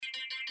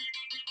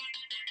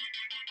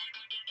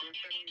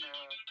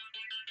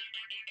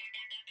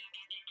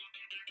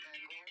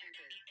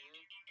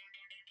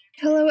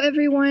Hello,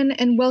 everyone,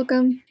 and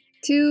welcome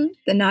to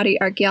The Naughty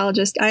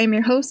Archaeologist. I am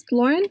your host,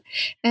 Lauren,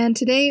 and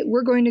today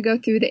we're going to go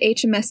through the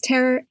HMS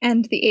Terror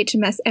and the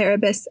HMS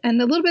Erebus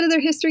and a little bit of their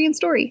history and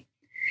story.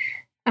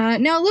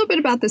 Now, a little bit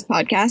about this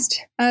podcast.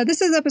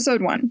 This is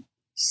episode 1,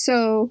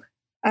 so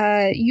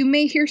you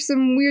may hear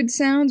some weird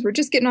sounds. We're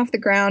just getting off the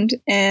ground,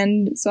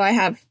 and so I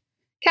have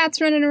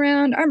cats running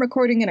around. I'm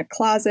recording in a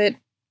closet.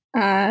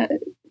 It's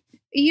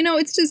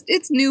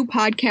new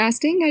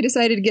podcasting. I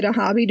decided to get a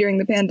hobby during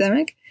the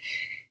pandemic.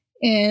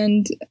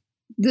 And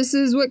this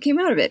is what came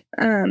out of it.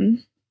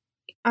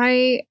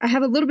 I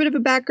have a little bit of a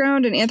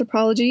background in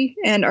anthropology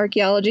and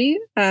archaeology,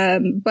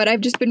 but I've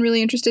just been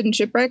really interested in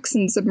shipwrecks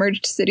and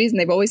submerged cities, and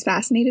they've always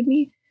fascinated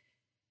me.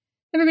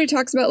 Everybody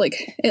talks about,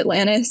 like,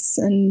 Atlantis,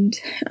 and,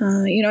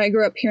 I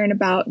grew up hearing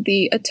about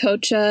the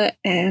Atocha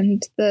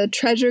and the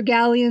treasure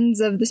galleons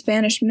of the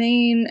Spanish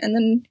Main, and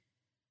then,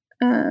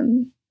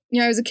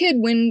 I was a kid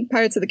when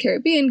Pirates of the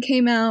Caribbean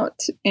came out,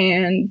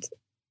 and,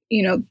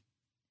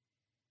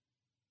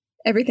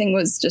 everything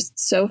was just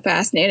so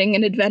fascinating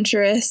and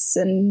adventurous,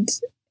 and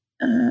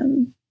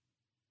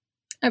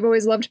I've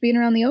always loved being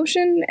around the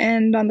ocean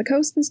and on the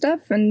coast and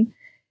stuff, and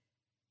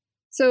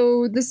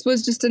so this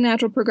was just a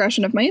natural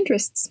progression of my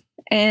interests.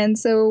 And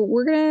so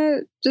we're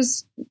gonna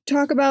just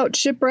talk about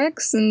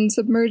shipwrecks and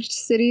submerged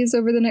cities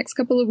over the next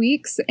couple of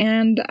weeks,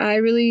 and I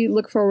really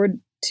look forward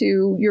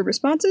to your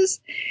responses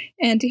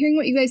and to hearing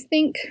what you guys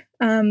think.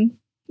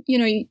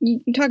 You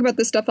can talk about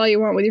this stuff all you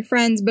want with your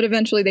friends, but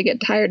eventually they get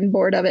tired and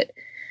bored of it.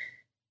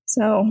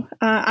 So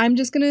I'm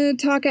just going to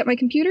talk at my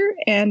computer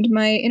and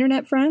my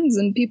internet friends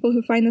and people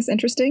who find this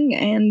interesting,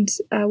 and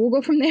we'll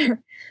go from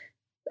there.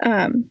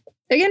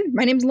 Again,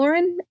 my name's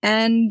Lauren,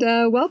 and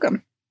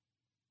welcome.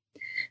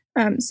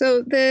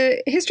 So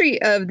the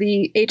history of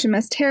the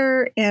HMS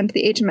Terror and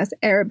the HMS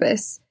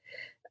Erebus.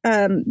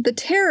 The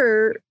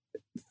Terror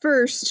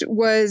first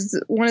was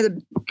one of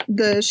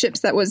the ships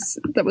that was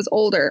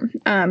older.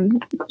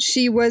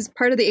 She was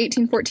part of the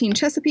 1814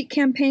 Chesapeake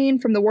campaign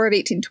from the War of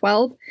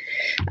 1812.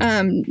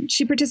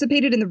 She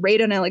participated in the raid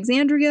on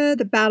Alexandria,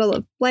 the Battle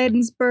of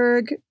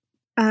Bladensburg,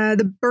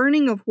 the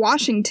burning of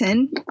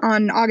Washington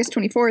on August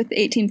 24th,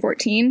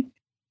 1814.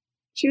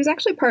 She was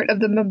actually part of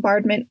the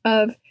bombardment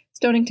of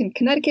Stonington,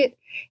 Connecticut,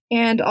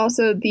 and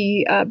also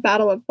the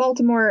Battle of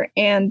Baltimore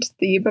and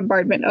the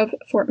bombardment of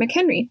Fort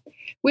McHenry,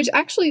 which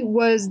actually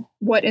was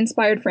what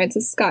inspired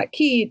Francis Scott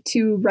Key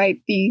to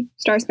write the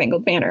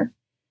Star-Spangled Banner.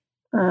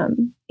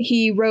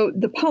 He wrote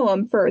the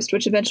poem first,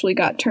 which eventually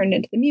got turned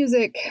into the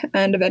music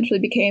and eventually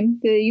became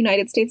the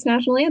United States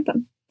national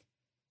anthem.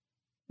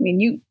 I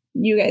mean,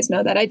 you guys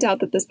know that. I doubt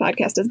that this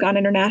podcast has gone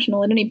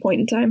international at any point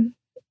in time.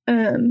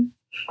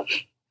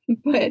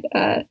 But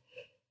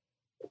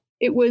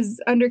it was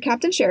under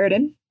Captain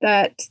Sheridan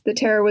that the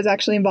Terror was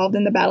actually involved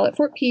in the battle at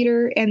Fort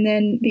Peter and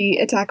then the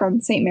attack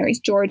on St. Mary's,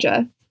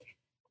 Georgia.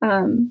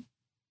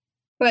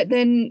 But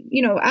then,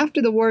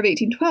 after the War of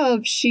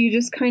 1812, she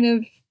just kind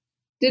of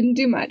didn't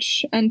do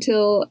much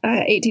until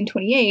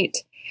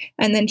 1828.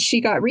 And then she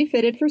got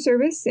refitted for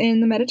service in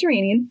the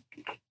Mediterranean.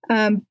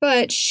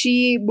 But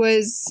she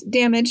was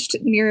damaged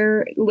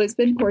near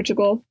Lisbon,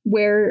 Portugal,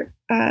 where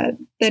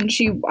then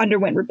she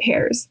underwent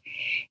repairs.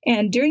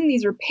 And during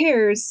these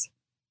repairs,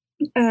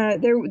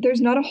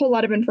 there's not a whole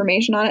lot of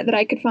information on it that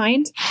I could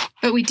find,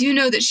 but we do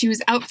know that she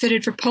was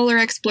outfitted for polar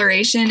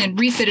exploration and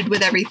refitted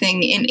with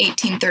everything in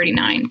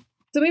 1839.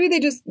 So maybe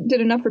they just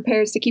did enough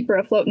repairs to keep her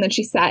afloat, and then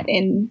she sat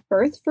in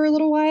berth for a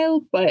little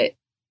while. But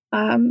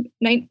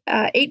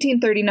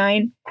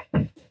 1839,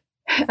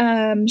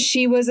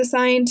 she was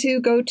assigned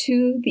to go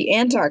to the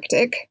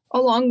Antarctic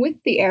along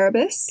with the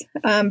Erebus.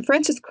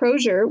 Francis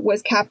Crozier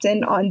was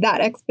captain on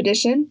that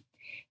expedition,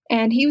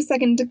 and he was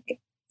second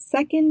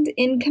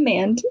in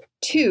command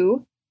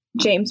to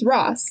James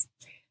Ross,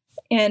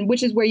 and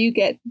which is where you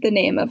get the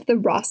name of the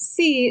Ross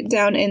Sea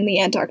down in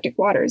the Antarctic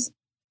waters.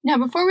 Now,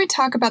 before we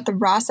talk about the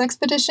Ross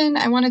expedition,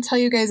 I want to tell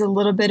you guys a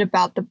little bit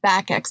about the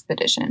Back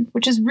expedition,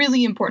 which is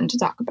really important to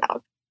talk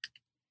about.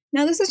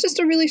 Now, this is just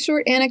a really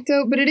short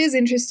anecdote, but it is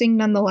interesting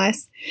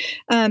nonetheless,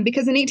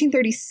 because in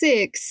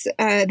 1836,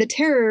 the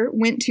Terror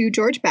went to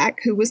George Back,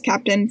 who was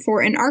captain,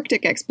 for an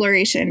Arctic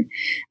exploration.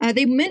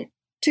 They meant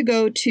to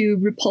go to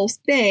Repulse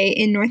Bay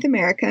in North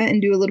America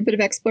and do a little bit of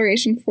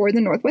exploration for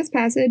the Northwest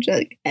Passage,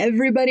 like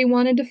everybody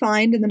wanted to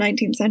find in the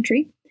 19th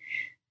century.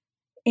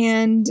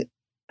 And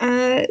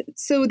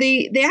so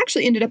they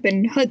actually ended up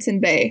in Hudson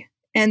Bay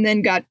and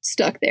then got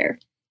stuck there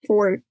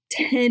for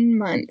 10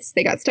 months.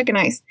 They got stuck in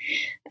ice.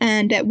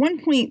 And at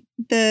one point,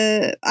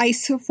 the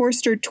ice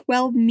forced her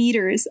 12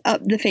 meters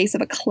up the face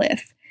of a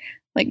cliff.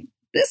 Like,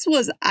 this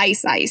was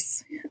ice.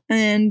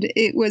 And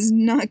it was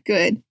not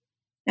good.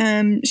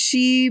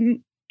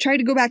 She tried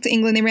to go back to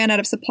England. They ran out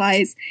of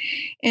supplies.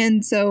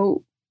 And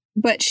so,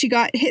 but she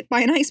got hit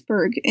by an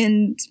iceberg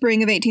in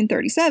spring of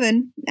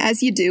 1837,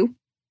 as you do.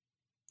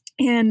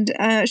 And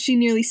she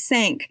nearly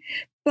sank.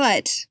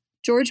 But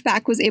George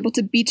Back was able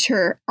to beach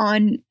her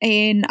on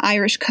an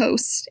Irish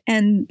coast,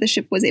 and the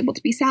ship was able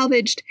to be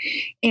salvaged,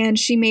 and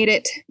she made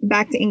it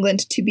back to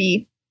England to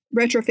be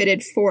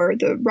retrofitted for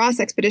the Ross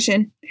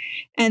expedition,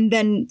 and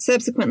then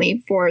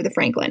subsequently for the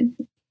Franklin.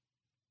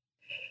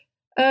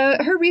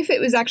 Her refit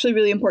was actually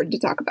really important to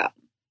talk about.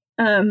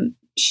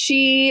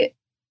 She,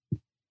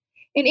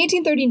 in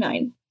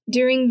 1839,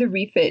 during the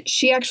refit,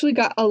 she actually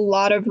got a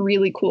lot of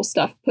really cool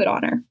stuff put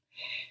on her.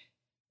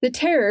 The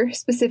Terror,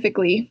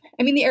 specifically,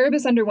 I mean, the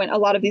Erebus underwent a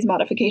lot of these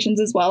modifications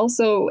as well,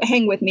 so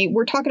hang with me.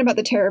 We're talking about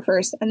the Terror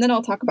first, and then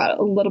I'll talk about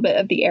a little bit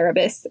of the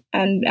Erebus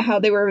and how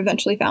they were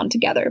eventually found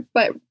together.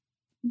 But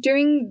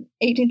during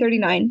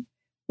 1839,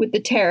 with the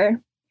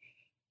Terror,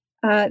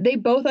 they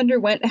both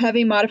underwent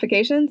heavy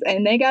modifications,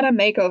 and they got a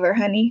makeover,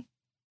 honey.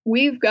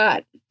 We've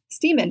got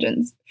steam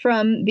engines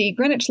from the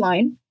Greenwich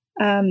line.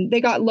 They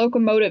got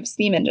locomotive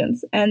steam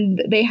engines,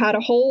 and they had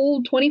a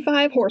whole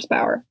 25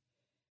 horsepower,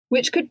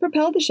 which could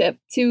propel the ship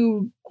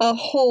to a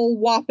whole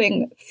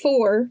whopping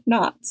 4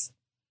 knots.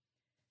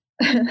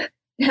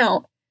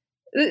 Now,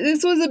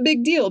 this was a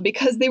big deal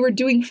because they were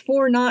doing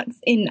 4 knots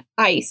in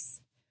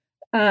ice.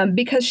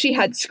 Because she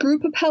had screw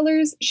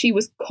propellers, she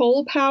was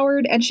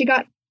coal-powered, and she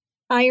got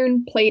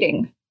iron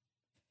plating.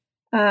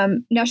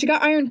 Now, she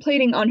got iron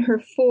plating on her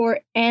fore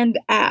and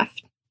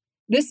aft.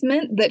 This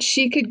meant that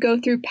she could go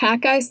through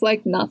pack ice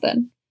like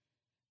nothing.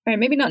 All right,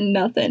 maybe not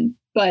nothing,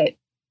 but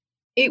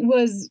it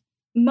was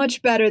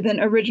much better than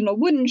original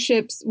wooden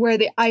ships where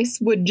the ice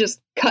would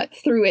just cut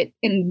through it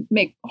and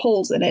make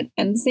holes in it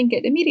and sink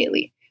it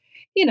immediately.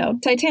 You know,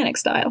 Titanic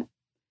style.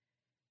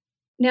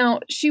 Now,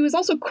 she was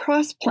also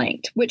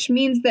cross-planked, which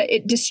means that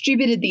it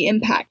distributed the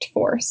impact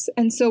force.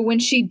 And so when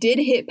she did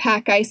hit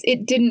pack ice,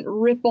 it didn't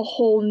rip a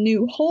whole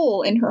new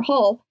hole in her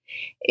hull.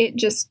 It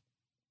just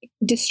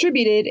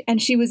distributed,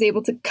 and she was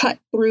able to cut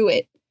through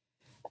it.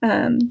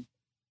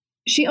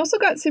 She also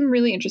got some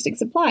really interesting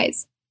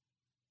supplies.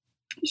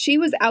 She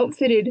was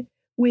outfitted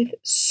with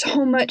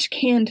so much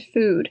canned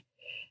food.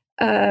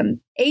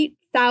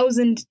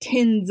 8,000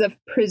 tins of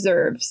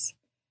preserves,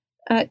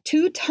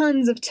 2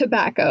 tons of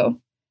tobacco,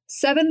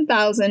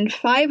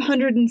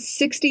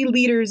 7,560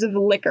 liters of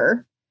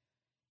liquor,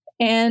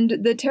 and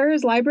the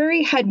Terror's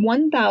library had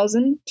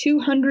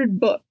 1,200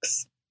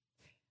 books.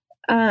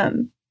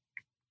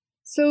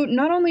 So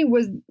not only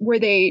were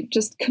they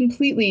just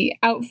completely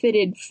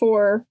outfitted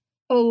for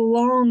a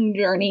long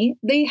journey,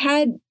 they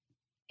had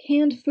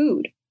canned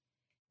food.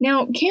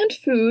 Now, canned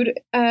food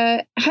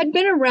had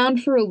been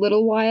around for a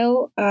little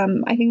while.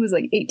 I think it was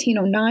like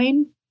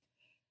 1809.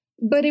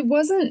 But it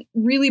wasn't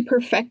really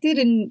perfected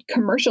and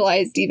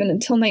commercialized even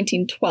until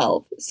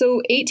 1912. So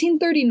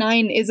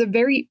 1839 is a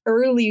very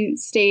early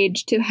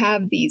stage to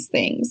have these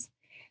things.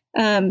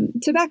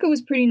 Tobacco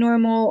was pretty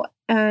normal,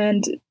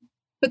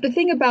 but the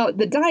thing about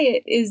the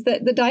diet is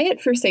that the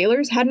diet for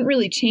sailors hadn't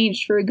really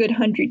changed for a good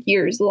 100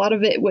 years. A lot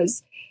of it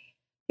was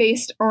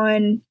based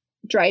on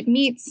dried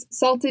meats,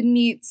 salted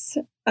meats,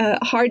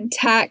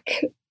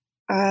 hardtack,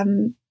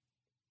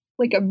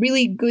 like a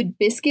really good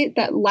biscuit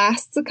that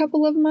lasts a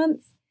couple of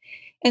months.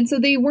 And so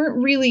they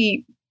weren't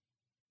really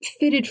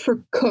fitted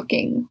for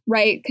cooking,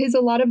 right? Because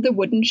a lot of the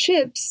wooden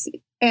ships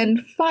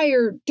and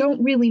fire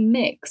don't really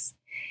mix.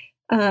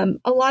 A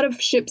lot of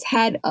ships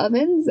had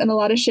ovens, and a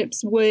lot of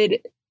ships would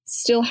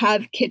still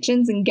have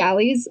kitchens and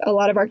galleys. A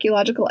lot of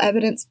archaeological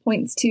evidence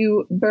points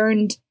to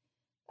burned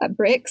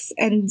bricks.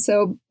 And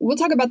so we'll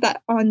talk about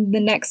that on the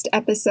next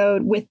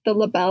episode with the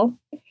labelle.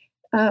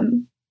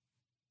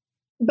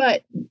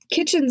 But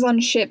kitchens on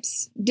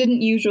ships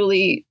didn't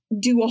usually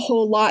do a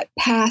whole lot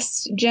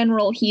past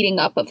general heating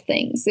up of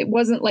things. It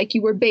wasn't like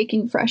you were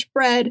baking fresh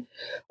bread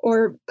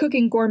or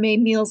cooking gourmet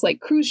meals like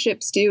cruise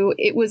ships do.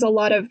 It was a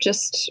lot of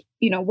just,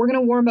 we're going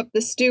to warm up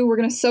the stew. We're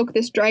going to soak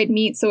this dried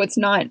meat so it's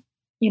not,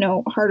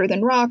 harder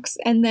than rocks.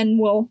 And then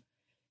we'll,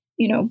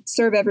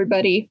 serve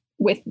everybody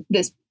with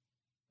this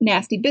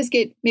nasty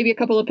biscuit, maybe a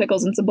couple of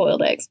pickles and some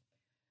boiled eggs.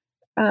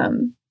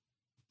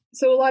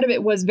 So a lot of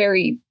it was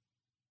very,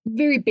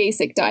 very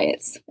basic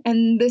diets,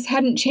 and this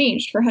hadn't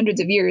changed for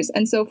hundreds of years.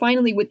 And so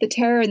finally, with the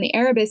Terror and the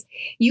Erebus,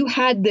 you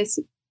had this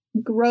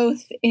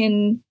growth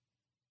in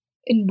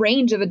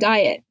range of a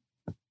diet.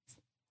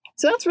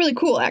 So that's really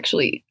cool,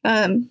 actually.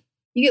 You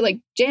get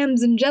like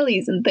jams and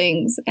jellies and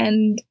things,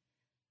 and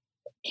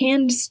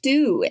canned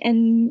stew,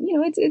 and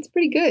it's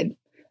pretty good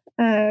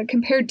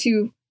compared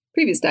to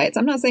previous diets.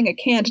 I'm not saying a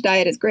canned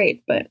diet is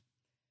great, but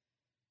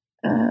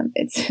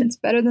it's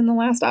better than the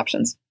last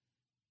options.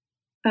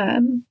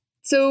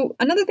 So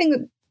another thing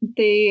that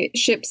the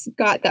ships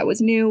got that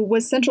was new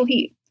was central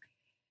heat.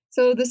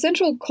 So the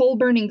central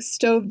coal-burning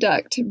stove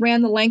duct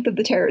ran the length of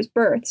the Terror's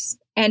berths,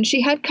 and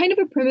she had kind of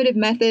a primitive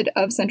method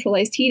of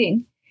centralized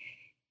heating,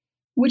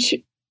 which,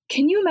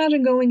 can you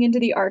imagine going into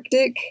the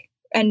Arctic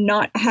and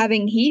not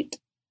having heat?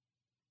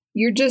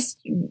 You're just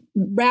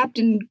wrapped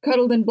and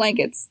cuddled in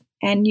blankets,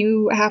 and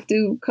you have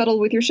to cuddle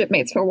with your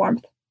shipmates for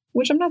warmth,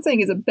 which I'm not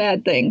saying is a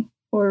bad thing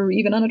or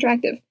even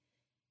unattractive.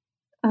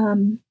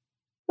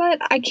 But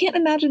I can't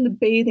imagine the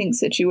bathing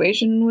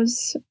situation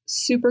was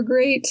super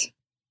great.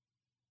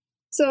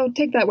 So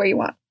take that where you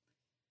want.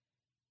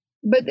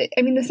 But,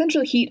 I mean, the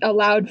central heat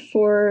allowed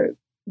for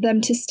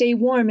them to stay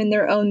warm in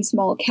their own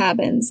small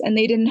cabins, and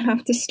they didn't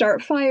have to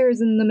start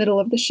fires in the middle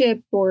of the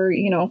ship or,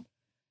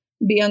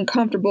 be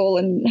uncomfortable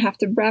and have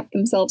to wrap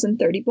themselves in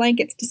 30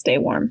 blankets to stay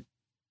warm.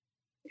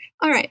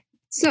 All right,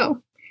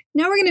 so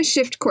now we're going to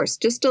shift course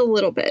just a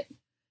little bit,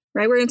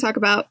 right? We're going to talk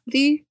about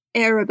the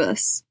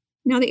Erebus.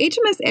 Now, the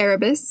HMS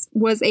Erebus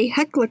was a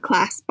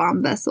Hecla-class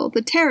bomb vessel.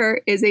 The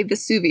Terror is a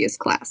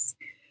Vesuvius-class.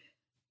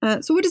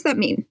 So what does that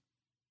mean?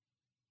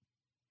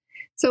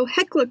 So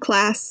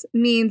Hecla-class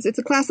means it's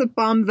a class of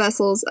bomb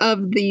vessels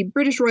of the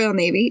British Royal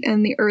Navy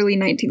in the early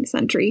 19th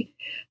century.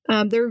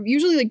 They're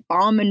usually like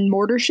bomb and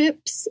mortar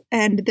ships,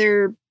 and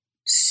they're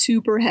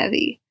super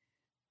heavy.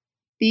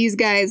 These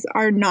guys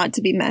are not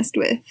to be messed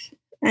with.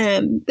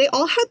 They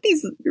all had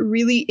these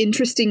really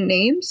interesting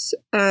names,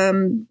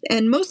 and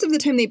most of the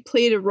time they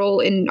played a role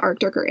in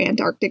Arctic or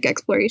Antarctic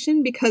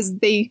exploration because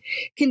they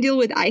can deal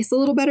with ice a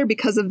little better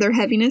because of their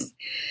heaviness.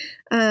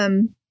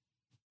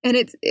 And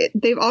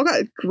they've all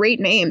got great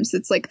names.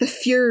 It's like the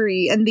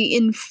Fury and the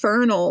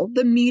Infernal,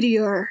 the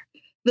Meteor,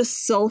 the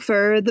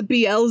Sulphur, the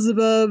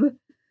Beelzebub,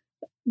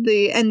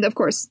 and of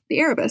course the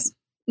Erebus.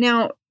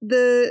 Now,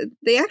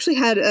 they actually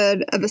had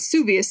a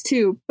Vesuvius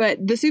too, but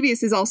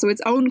Vesuvius is also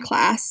its own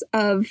class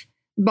of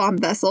bomb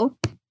vessel.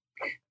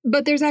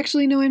 But there's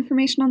actually no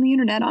information on the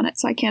internet on it,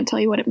 so I can't tell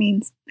you what it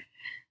means.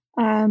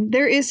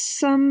 There is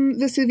some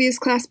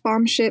Vesuvius-class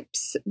bomb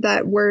ships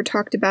that were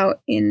talked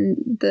about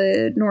in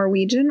the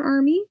Norwegian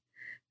Army.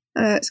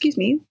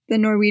 The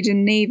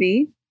Norwegian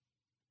Navy.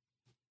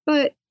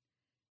 But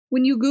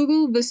when you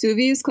Google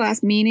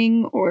Vesuvius-class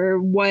meaning or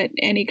what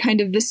any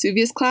kind of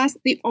Vesuvius-class,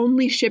 the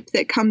only ship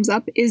that comes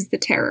up is the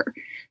Terror.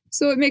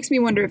 So it makes me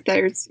wonder if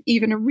there's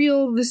even a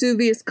real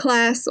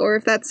Vesuvius-class or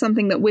if that's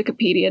something that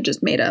Wikipedia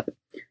just made up.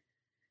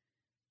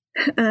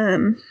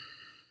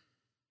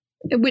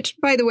 Which,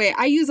 by the way,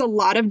 I use a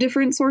lot of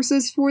different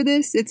sources for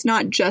this. It's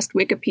not just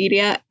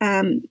Wikipedia.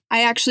 I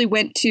actually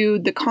went to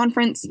the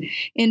conference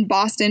in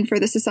Boston for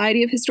the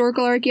Society of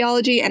Historical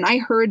Archaeology, and I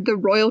heard the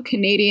Royal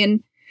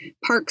Canadian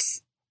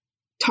Parks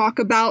talk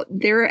about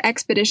their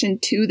expedition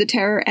to the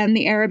Terror and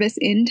the Erebus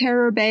in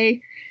Terror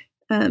Bay.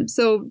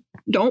 So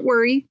don't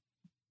worry.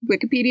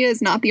 Wikipedia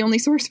is not the only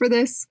source for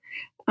this.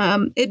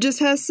 It just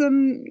has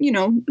some,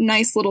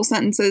 nice little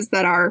sentences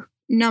that are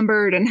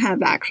numbered and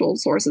have actual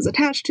sources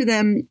attached to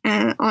them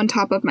on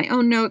top of my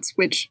own notes,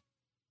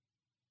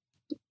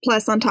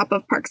 plus on top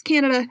of Parks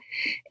Canada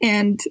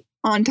and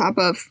on top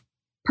of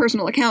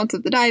personal accounts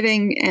of the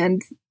diving.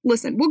 And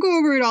listen, we'll go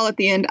over it all at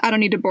the end. I don't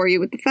need to bore you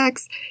with the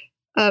facts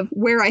of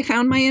where I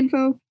found my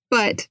info,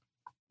 but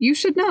you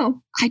should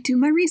know I do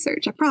my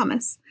research, I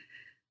promise.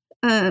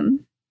 So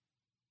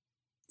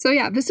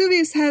yeah,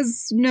 Vesuvius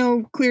has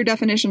no clear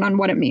definition on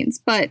what it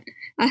means, but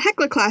a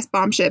Hecla-class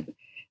bomb ship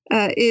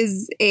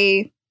is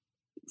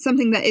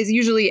something that is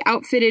usually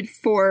outfitted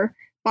for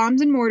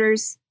bombs and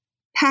mortars,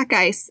 pack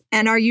ice,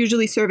 and are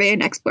usually survey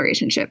and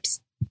exploration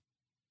ships.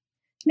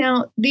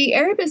 Now, the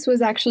Erebus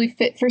was actually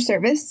fit for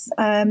service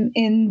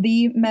in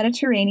the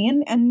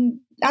Mediterranean and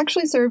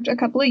actually served a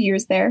couple of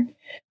years there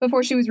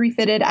before she was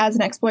refitted as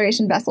an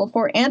exploration vessel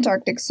for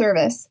Antarctic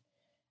service.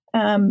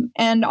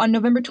 And on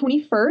November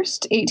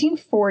 21st,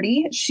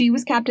 1840, she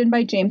was captained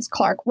by James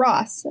Clark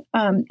Ross.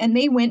 And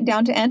they went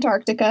down to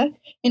Antarctica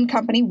in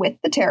company with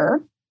the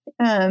Terror.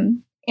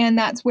 And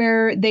that's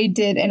where they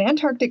did an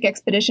Antarctic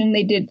expedition.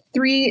 They did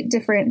 3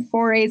 different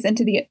forays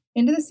into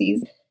the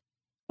seas.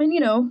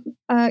 And,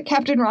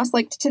 Captain Ross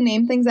liked to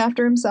name things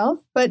after himself,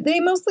 but they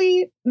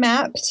mostly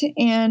mapped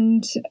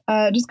and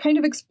just kind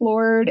of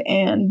explored,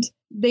 and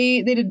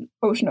they did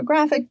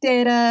oceanographic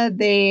data.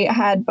 They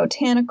had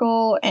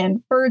botanical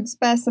and bird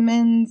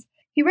specimens.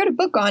 He wrote a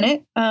book on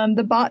it,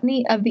 The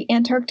Botany of the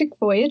Antarctic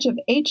Voyage of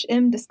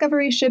H.M.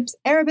 Discovery Ships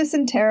Erebus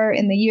and Terror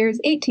in the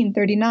years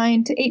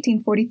 1839 to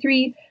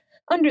 1843,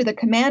 under the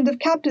command of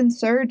Captain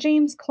Sir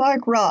James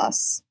Clark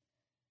Ross.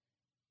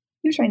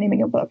 You try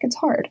naming a book, it's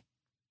hard.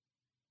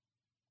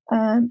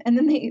 And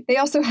then they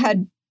also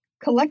had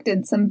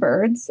collected some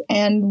birds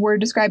and were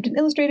described and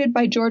illustrated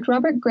by George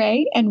Robert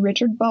Gray and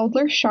Richard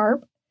Baldler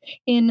Sharp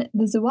in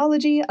The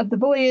Zoology of the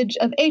Voyage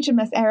of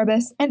HMS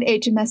Erebus and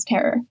HMS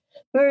Terror,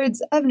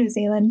 Birds of New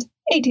Zealand,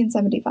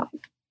 1875.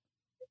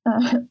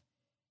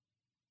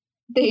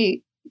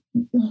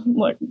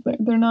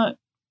 They're not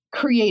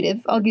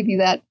creative, I'll give you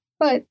that,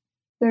 but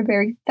they're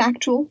very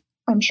factual,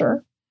 I'm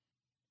sure.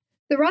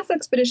 The Ross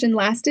expedition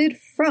lasted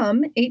from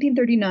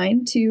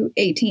 1839 to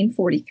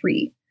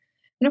 1843.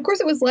 And of course,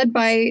 it was led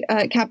by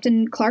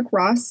Captain Clark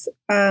Ross,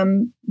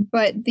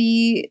 but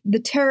the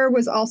Terror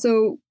was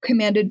also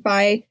commanded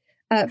by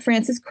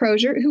Francis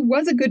Crozier, who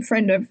was a good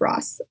friend of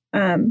Ross.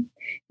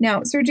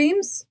 Now, Sir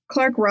James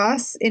Clark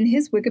Ross, in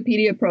his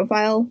Wikipedia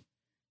profile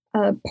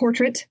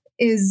portrait,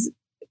 has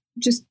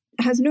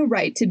no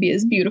right to be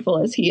as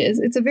beautiful as he is.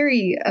 It's a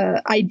very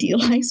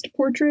idealized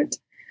portrait.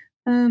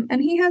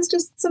 And he has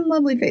just some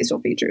lovely facial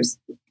features.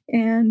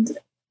 And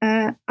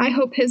I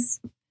hope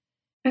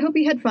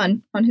he had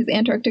fun on his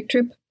Antarctic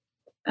trip.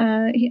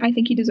 I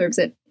think he deserves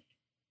it.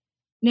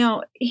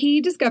 Now,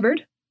 he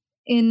discovered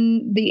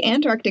in the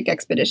Antarctic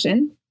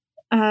expedition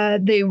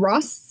the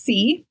Ross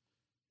Sea,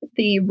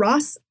 the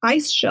Ross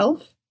Ice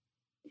Shelf,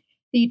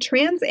 the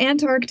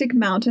Transantarctic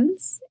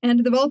Mountains,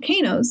 and the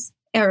volcanoes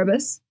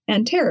Erebus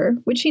and Terror,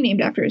 which he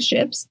named after his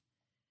ships.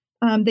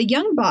 The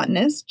young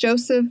botanist,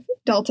 Joseph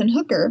Dalton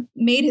Hooker,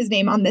 made his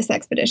name on this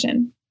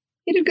expedition.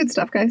 He did good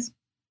stuff, guys.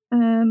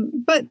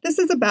 But this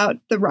is about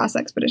the Ross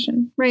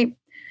expedition, right?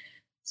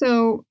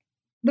 So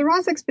the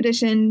Ross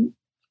expedition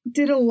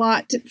did a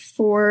lot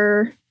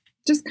for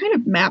just kind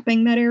of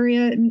mapping that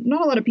area.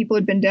 Not a lot of people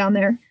had been down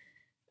there.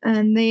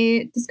 And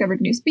they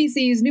discovered new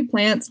species, new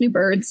plants, new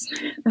birds.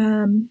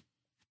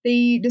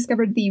 They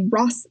discovered the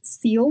Ross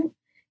seal,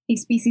 a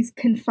species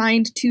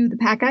confined to the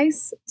pack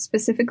ice,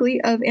 specifically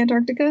of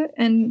Antarctica.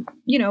 And,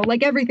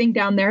 like everything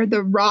down there,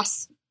 the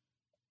Ross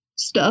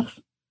stuff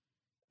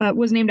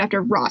was named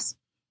after Ross.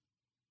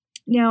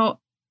 Now,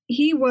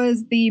 he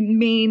was the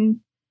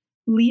main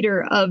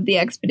leader of the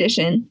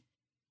expedition.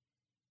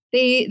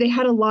 They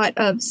had a lot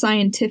of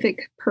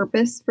scientific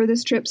purpose for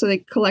this trip, so they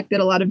collected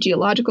a lot of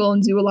geological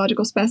and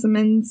zoological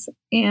specimens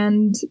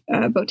and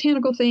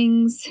botanical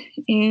things.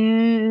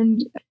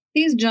 And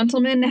these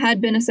gentlemen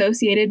had been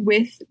associated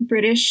with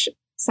British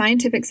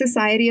scientific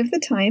society of the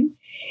time.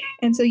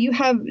 And so you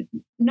have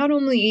not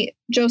only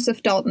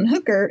Joseph Dalton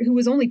Hooker, who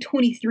was only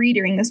 23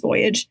 during this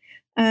voyage,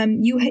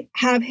 you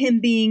have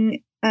him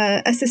being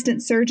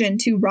assistant surgeon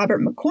to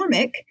Robert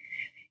McCormick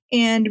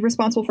and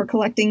responsible for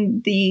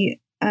collecting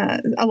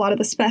a lot of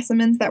the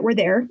specimens that were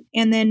there.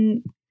 And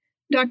then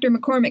Dr.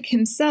 McCormick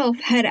himself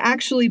had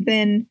actually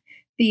been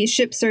the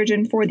ship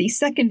surgeon for the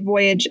second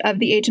voyage of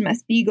the HMS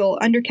Beagle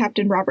under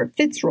Captain Robert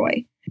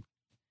Fitzroy,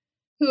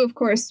 who, of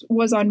course,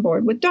 was on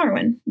board with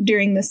Darwin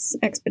during this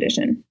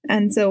expedition.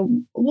 And so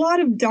a lot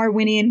of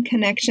Darwinian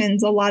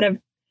connections, a lot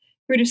of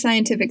British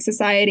Scientific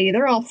Society.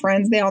 They're all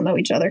friends. They all know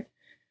each other.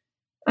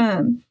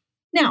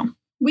 Now,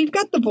 we've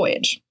got the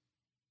voyage.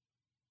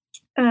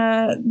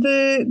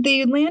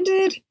 They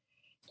landed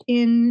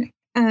in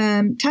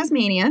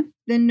Tasmania,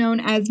 then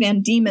known as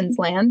Van Diemen's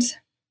Land.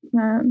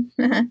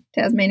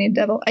 Tasmanian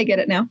devil. I get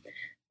it now.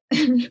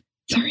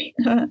 Sorry.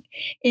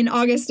 In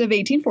August of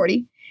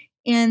 1840.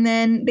 And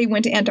then they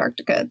went to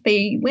Antarctica.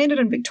 They landed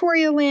on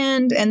Victoria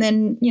Land and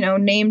then,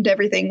 named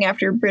everything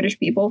after British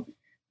people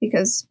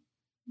because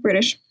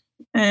British.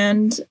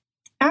 And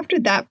after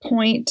that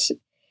point,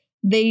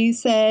 they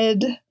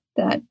said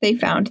that they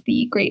found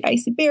the Great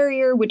Icy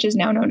Barrier, which is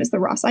now known as the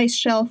Ross Ice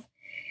Shelf,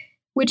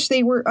 which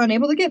they were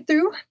unable to get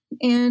through.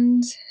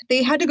 And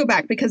they had to go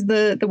back because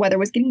the weather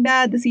was getting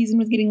bad, the season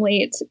was getting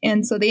late.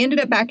 And so they ended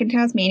up back in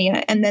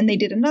Tasmania. And then they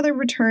did another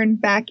return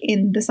back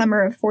in the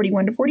summer of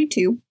 41 to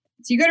 42.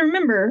 So you got to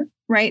remember,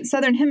 right,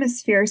 Southern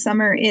Hemisphere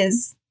summer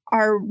is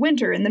our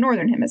winter in the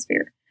Northern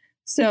Hemisphere.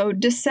 So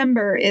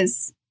December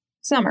is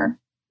summer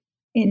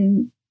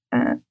in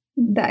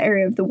that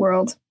area of the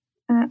world.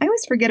 I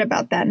always forget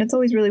about that. And it's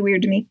always really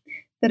weird to me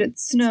that it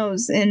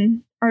snows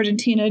in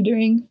Argentina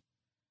during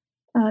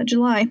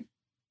July.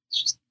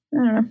 It's just, I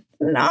don't know,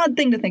 it's an odd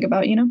thing to think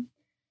about,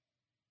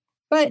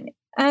 But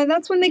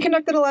that's when they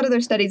conducted a lot of their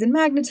studies in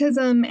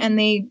magnetism, and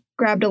they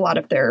grabbed a lot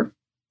of their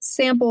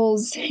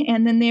samples,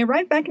 and then they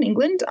arrived back in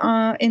England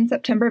in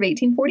September of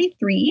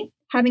 1843,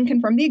 having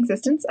confirmed the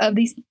existence of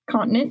the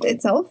continent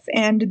itself,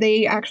 and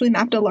they actually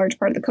mapped a large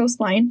part of the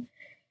coastline.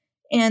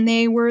 And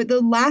they were the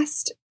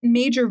last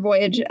major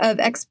voyage of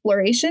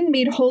exploration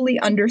made wholly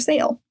under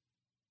sail.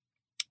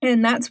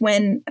 And that's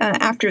when,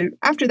 after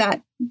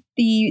that,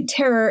 the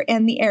Terror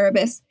and the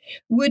Erebus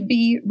would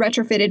be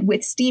retrofitted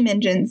with steam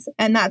engines,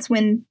 and that's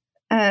when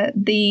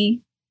the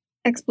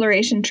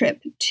exploration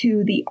trip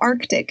to the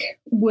Arctic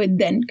would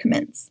then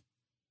commence.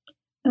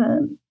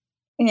 And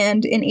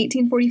in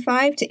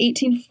 1845 to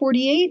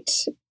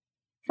 1848,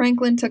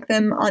 Franklin took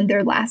them on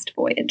their last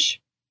voyage.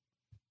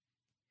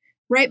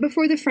 Right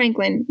before the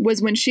Franklin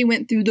was when she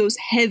went through those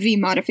heavy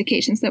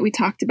modifications that we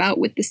talked about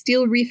with the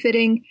steel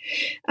refitting,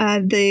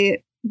 the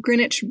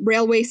Greenwich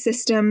railway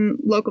system,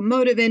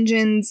 locomotive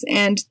engines,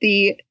 and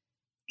the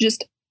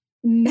just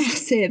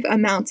massive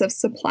amounts of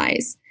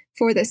supplies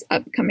for this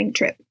upcoming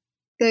trip.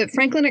 The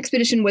Franklin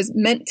expedition was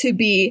meant to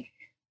be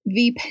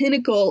the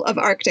pinnacle of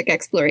Arctic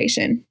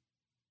exploration.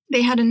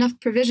 They had enough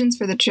provisions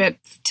for the trip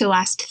to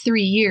last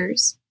 3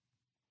 years.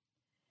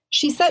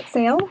 She set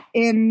sail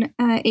in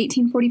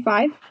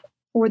 1845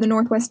 for the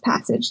Northwest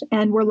Passage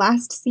and were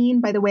last seen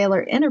by the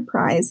whaler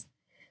Enterprise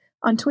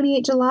on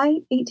 28 July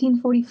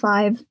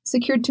 1845,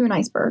 secured to an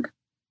iceberg.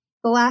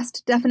 The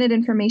last definite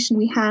information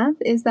we have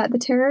is that the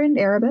Terror and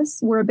Erebus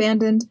were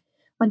abandoned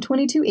on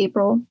 22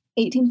 April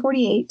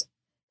 1848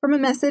 from a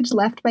message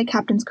left by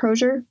Captains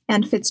Crozier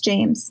and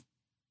Fitzjames.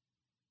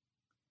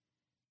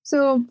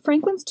 So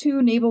Franklin's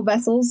 2 naval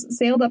vessels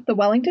sailed up the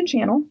Wellington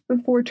Channel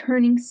before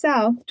turning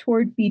south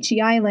toward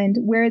Beechy Island,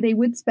 where they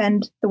would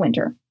spend the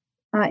winter.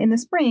 In the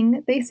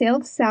spring, they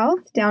sailed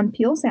south down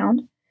Peel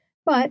Sound,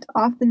 but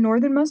off the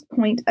northernmost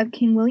point of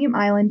King William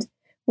Island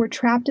were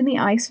trapped in the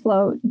ice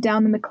floe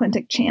down the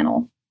McClintock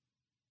Channel.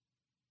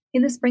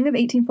 In the spring of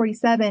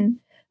 1847,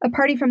 a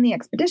party from the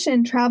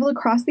expedition traveled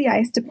across the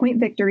ice to Point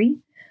Victory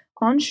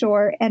on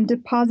shore and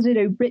deposited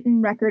a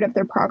written record of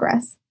their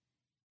progress.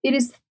 It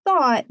is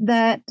thought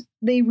that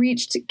they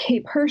reached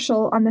Cape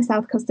Herschel on the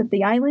south coast of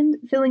the island,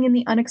 filling in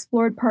the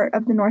unexplored part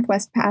of the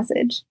Northwest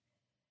Passage.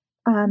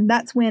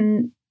 That's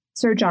when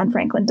Sir John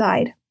Franklin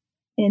died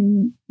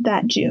in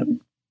that June.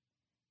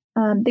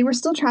 They were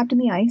still trapped in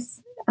the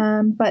ice,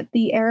 but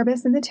the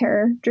Erebus and the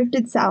Terror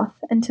drifted south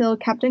until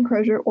Captain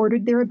Crozier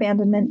ordered their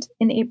abandonment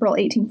in April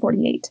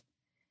 1848.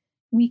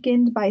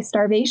 Weakened by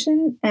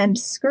starvation and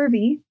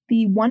scurvy,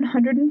 the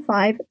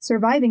 105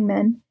 surviving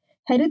men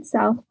headed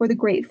south for the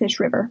Great Fish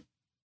River.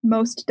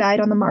 Most died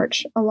on the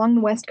march along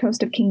the west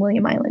coast of King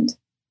William Island.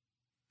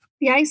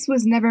 The ice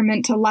was never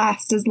meant to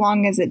last as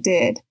long as it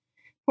did.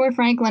 Poor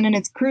Franklin and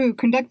his crew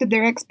conducted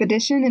their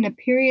expedition in a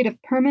period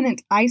of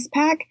permanent ice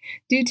pack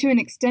due to an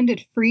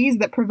extended freeze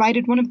that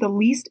provided one of the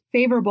least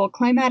favorable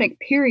climatic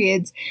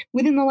periods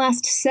within the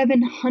last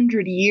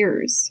 700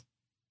 years.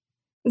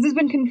 This has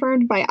been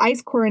confirmed by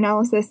ice core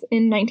analysis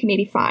in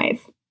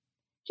 1985. Can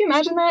you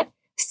imagine that?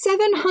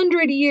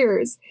 700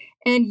 years,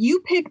 and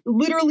you pick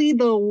literally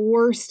the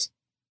worst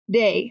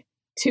day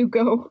to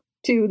go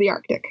to the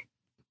Arctic.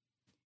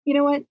 You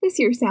know what? This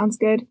year sounds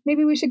good.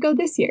 Maybe we should go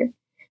this year.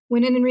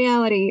 When in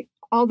reality,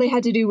 all they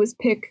had to do was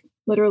pick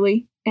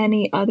literally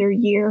any other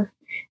year,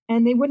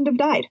 and they wouldn't have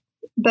died.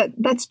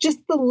 That's just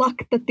the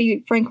luck that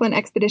the Franklin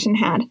expedition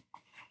had.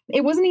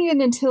 It wasn't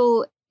even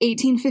until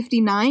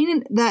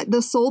 1859 that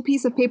the sole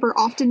piece of paper,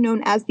 often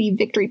known as the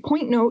Victory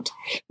Point Note,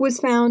 was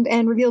found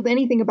and revealed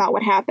anything about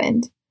what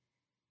happened.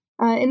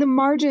 In the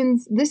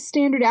margins, this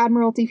standard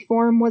Admiralty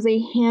form was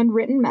a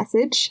handwritten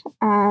message,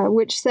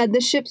 which said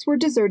the ships were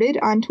deserted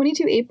on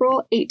 22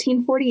 April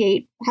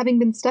 1848, having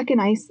been stuck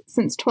in ice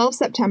since 12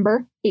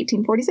 September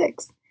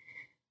 1846.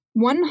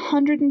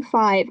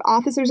 105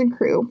 officers and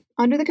crew,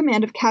 under the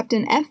command of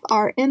Captain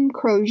F.R.M.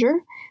 Crozier,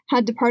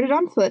 had departed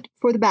on foot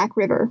for the Back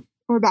River,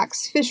 or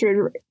Back's Fish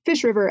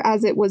River,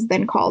 as it was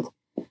then called.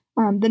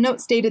 The note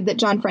stated that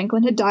John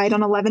Franklin had died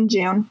on 11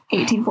 June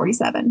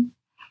 1847.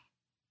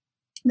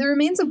 The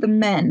remains of the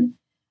men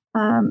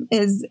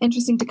is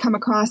interesting to come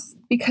across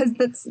because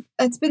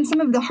that's been some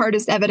of the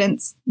hardest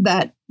evidence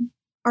that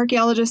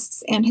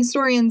archaeologists and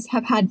historians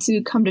have had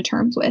to come to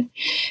terms with,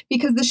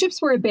 because the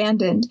ships were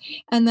abandoned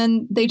and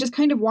then they just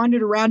kind of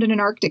wandered around in an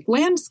Arctic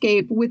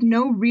landscape with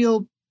no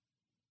real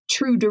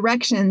true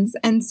directions.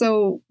 And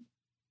so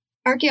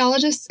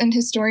archaeologists and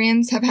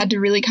historians have had to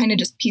really kind of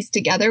just piece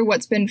together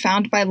what's been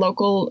found by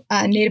local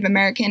Native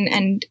American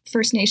and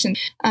First Nation,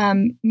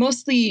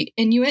 mostly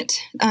Inuit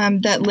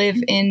that live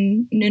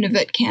in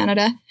Nunavut,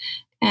 Canada.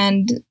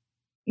 And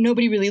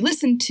nobody really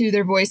listened to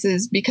their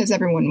voices because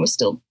everyone was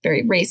still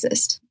very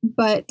racist.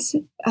 But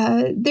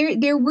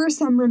there were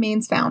some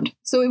remains found.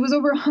 So it was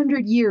over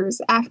 100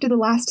 years after the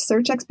last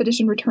search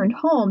expedition returned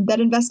home that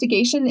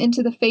investigation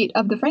into the fate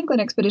of the Franklin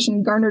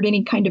expedition garnered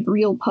any kind of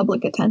real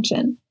public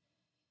attention.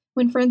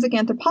 When forensic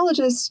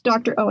anthropologist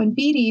Dr. Owen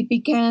Beatty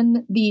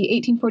began the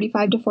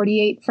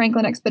 1845-48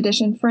 Franklin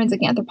Expedition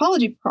Forensic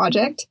Anthropology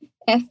Project,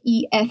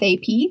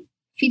 FEFAP,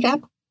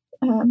 FEFAP,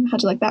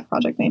 how'd you like that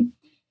project name?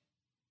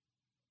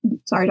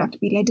 Sorry, Dr.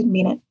 Beatty, I didn't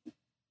mean it.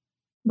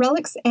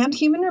 Relics and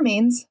human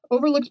remains,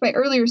 overlooked by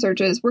earlier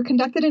searches, were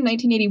conducted in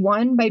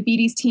 1981 by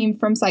Beatty's team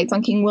from sites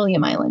on King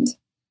William Island.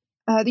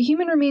 The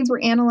human remains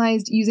were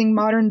analyzed using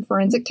modern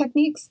forensic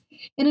techniques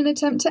in an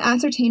attempt to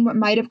ascertain what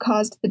might have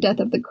caused the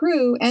death of the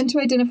crew and to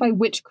identify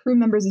which crew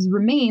members'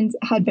 remains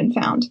had been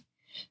found.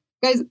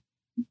 Guys,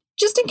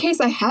 just in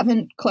case I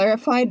haven't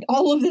clarified,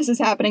 all of this is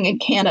happening in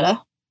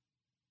Canada.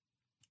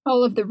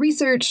 All of the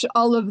research,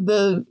 all of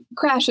the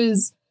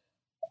crashes,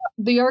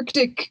 the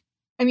Arctic,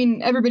 I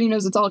mean, everybody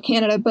knows it's all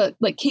Canada, but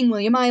like King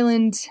William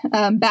Island,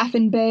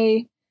 Baffin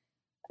Bay,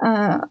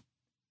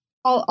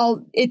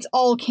 it's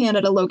all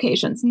Canada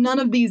locations. None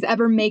of these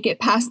ever make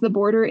it past the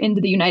border into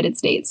the United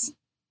States.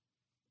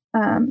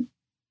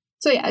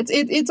 So yeah,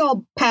 it's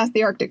all past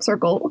the Arctic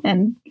Circle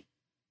and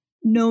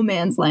no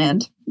man's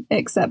land,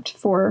 except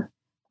for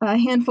a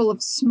handful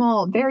of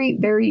small, very,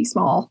 very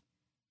small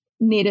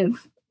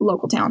native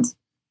local towns.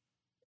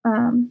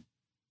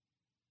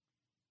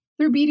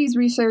 Through Beatty's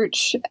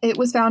research, it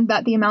was found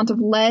that the amount of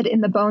lead in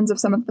the bones of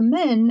some of the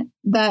men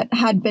that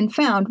had been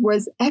found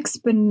was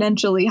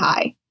exponentially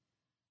high.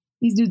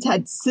 These dudes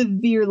had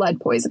severe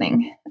lead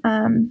poisoning,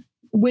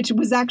 which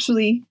was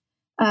actually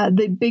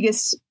the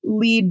biggest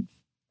lead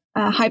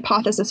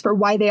hypothesis for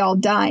why they all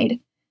died,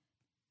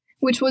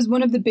 which was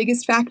one of the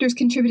biggest factors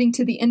contributing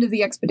to the end of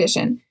the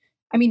expedition.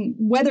 I mean,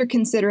 weather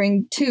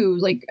considering, too,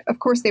 like, of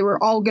course, they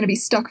were all going to be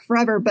stuck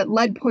forever, but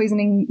lead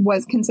poisoning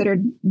was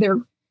considered their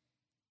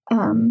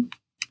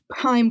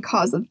prime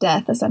cause of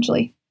death,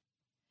 essentially.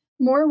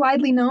 More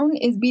widely known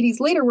is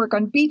Beatty's later work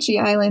on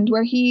Beechey Island,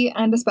 where he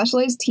and a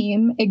specialized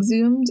team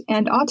exhumed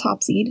and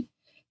autopsied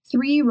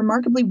 3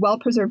 remarkably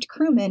well-preserved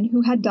crewmen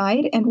who had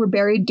died and were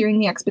buried during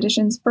the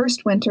expedition's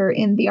first winter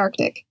in the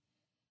Arctic.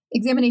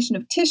 Examination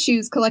of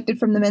tissues collected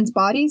from the men's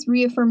bodies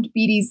reaffirmed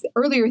Beatty's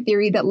earlier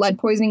theory that lead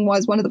poisoning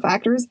was one of the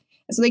factors,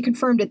 So they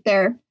confirmed it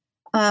there.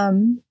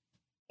 And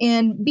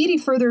Beatty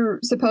further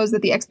supposed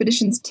that the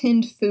expedition's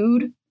tinned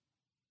food,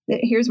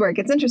 here's where it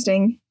gets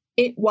interesting,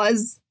 it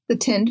was the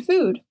tinned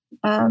food.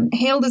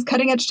 Hailed as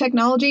cutting-edge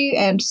technology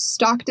and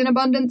stocked in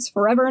abundance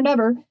forever and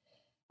ever,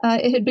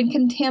 it had been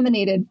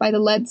contaminated by the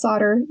lead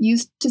solder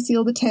used to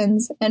seal the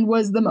tins and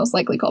was the most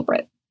likely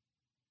culprit.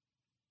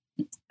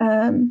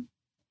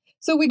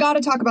 So we got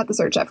to talk about the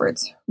search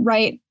efforts,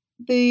 right?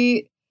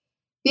 The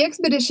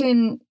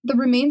expedition, the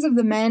remains of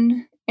the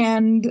men,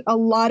 and a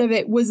lot of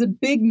it was a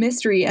big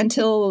mystery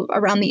until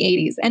around the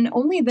 80s. And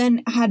only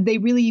then had they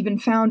really even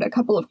found a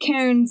couple of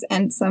cairns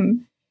and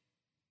some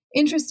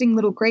interesting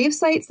little grave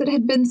sites that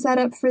had been set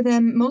up for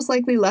them, most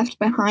likely left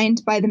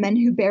behind by the men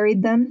who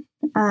buried them.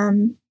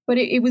 But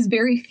it was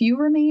very few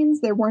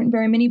remains. There weren't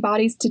very many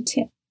bodies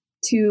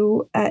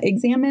to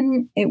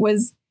examine. It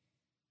was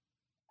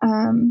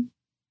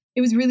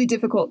really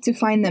difficult to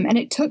find them. And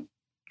it took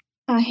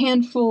a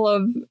handful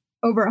of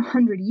over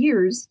 100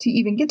 years to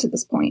even get to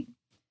this point.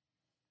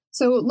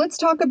 So let's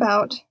talk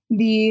about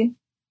the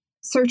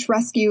search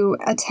rescue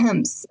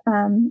attempts.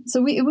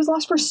 It was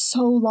lost for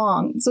so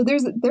long. So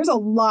there's a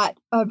lot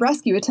of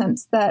rescue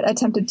attempts that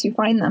attempted to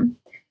find them.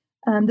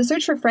 The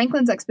search for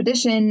Franklin's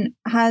expedition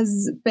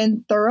has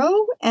been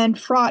thorough and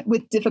fraught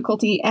with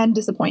difficulty and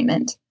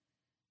disappointment.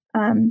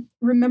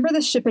 Remember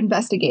the ship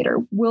investigator.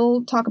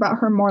 We'll talk about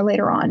her more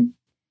later on.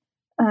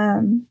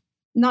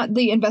 Not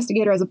the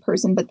investigator as a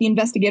person, but the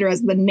investigator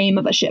as the name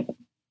of a ship.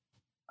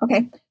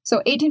 Okay, so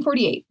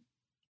 1848.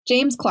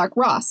 James Clark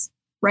Ross,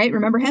 right?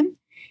 Remember him?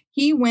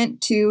 He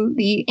went to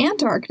the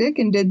Antarctic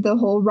and did the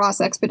whole Ross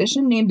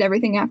expedition, named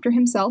everything after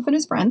himself and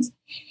his friends.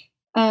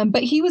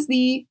 But he was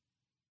the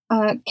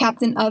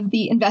captain of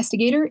the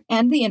Investigator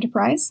and the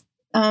Enterprise.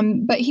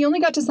 But he only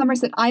got to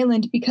Somerset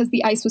Island because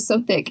the ice was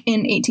so thick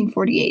in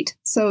 1848.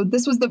 So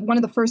this was one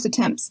of the first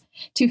attempts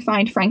to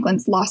find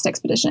Franklin's lost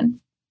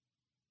expedition.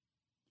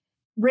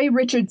 Ray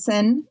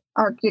Richardson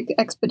Arctic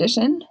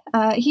expedition.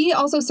 He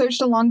also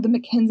searched along the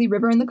Mackenzie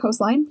River and the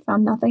coastline,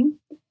 found nothing.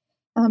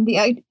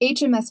 The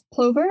HMS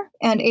Plover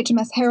and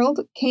HMS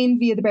Herald came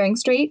via the Bering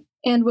Strait,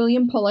 and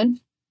William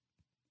Pullen.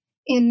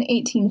 In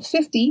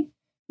 1850,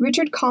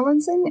 Richard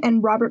Collinson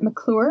and Robert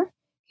McClure,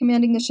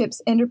 commanding the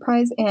ships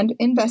Enterprise and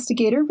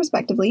Investigator,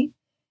 respectively,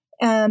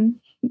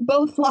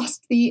 both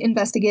lost the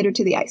Investigator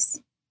to the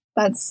ice.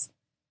 That's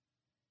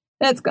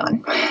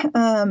gone.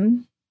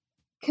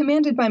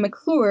 Commanded by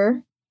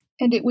McClure,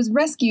 and it was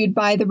rescued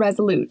by the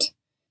Resolute.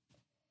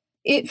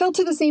 It fell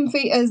to the same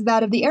fate as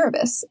that of the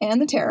Erebus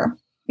and the Terror,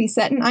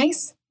 beset in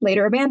ice,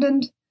 later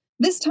abandoned.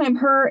 This time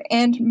her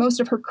and most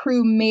of her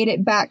crew made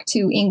it back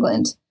to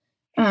England.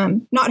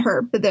 Not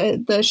her, but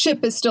the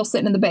ship is still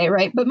sitting in the bay,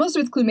 right? But most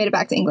of its crew made it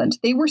back to England.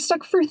 They were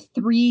stuck for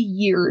 3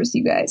 years,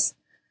 you guys.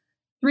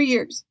 3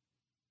 years.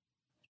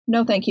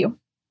 No, thank you.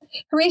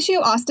 Horatio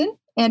Austin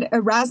and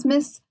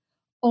Erasmus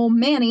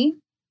O'Mani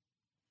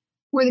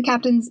were the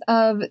captains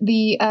of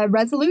the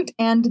Resolute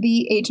and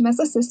the HMS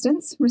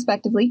Assistance,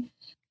 respectively.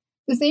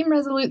 The same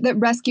Resolute that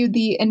rescued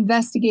the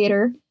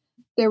Investigator.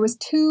 There was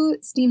 2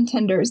 steam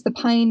tenders, the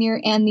Pioneer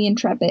and the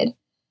Intrepid.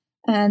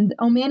 And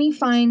O'Mani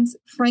finds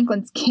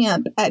Franklin's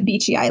camp at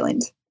Beechey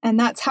Island. And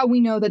that's how we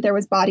know that there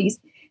was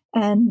bodies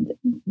and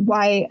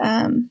why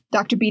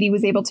Dr. Beatty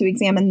was able to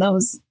examine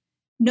those,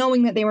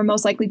 knowing that they were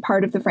most likely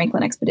part of the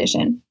Franklin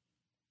expedition.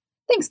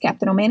 Thanks,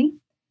 Captain O'Mani.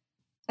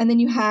 And then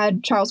you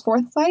had Charles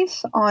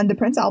Forsyth on the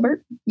Prince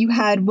Albert. You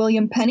had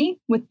William Penny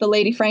with the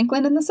Lady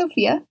Franklin and the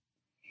Sophia.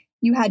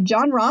 You had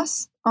John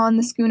Ross on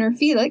the schooner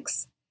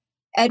Felix.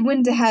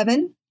 Edwin de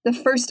Haven, the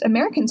first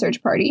American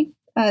search party.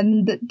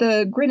 And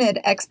the Grenade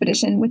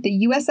expedition with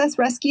the USS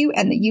Rescue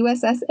and the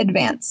USS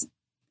Advance.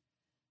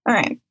 All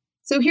right.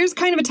 So here's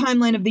kind of a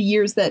timeline of the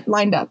years that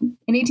lined up.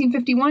 In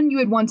 1851, you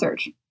had 1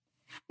 search.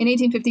 In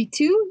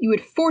 1852, you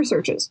had 4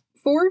 searches.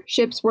 4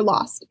 ships were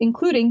lost,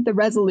 including the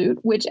Resolute,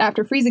 which,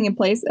 after freezing in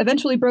place,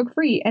 eventually broke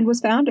free and was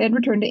found and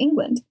returned to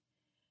England.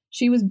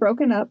 She was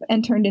broken up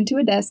and turned into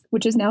a desk,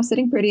 which is now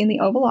sitting pretty in the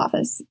Oval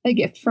Office, a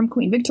gift from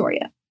Queen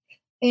Victoria.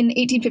 In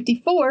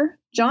 1854,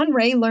 John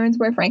Ray learns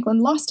where Franklin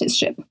lost his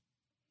ship.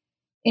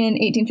 In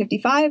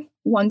 1855,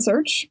 1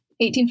 search.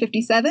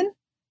 1857,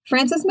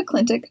 Francis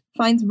McClintock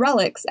finds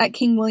relics at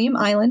King William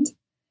Island,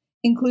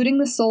 including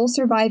the sole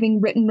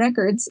surviving written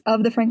records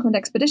of the Franklin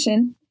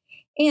expedition,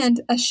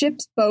 and a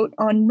ship's boat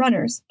on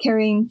runners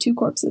carrying 2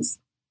 corpses.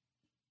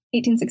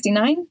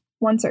 1869,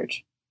 1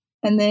 search.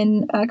 And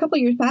then a couple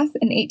years passed.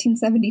 In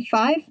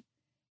 1875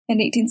 and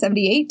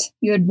 1878,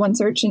 you had 1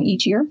 search in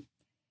each year.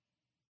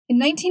 In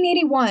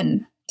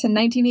 1981 to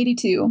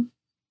 1982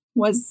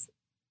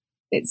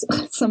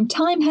 some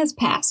time has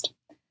passed.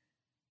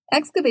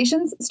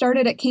 Excavations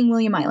started at King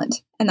William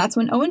Island, and that's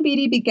when Owen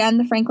Beatty began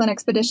the Franklin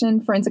Expedition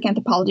Forensic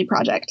Anthropology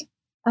Project.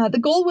 The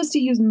goal was to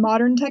use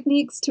modern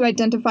techniques to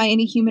identify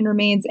any human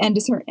remains and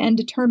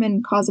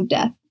determine cause of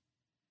death.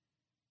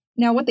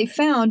 Now, what they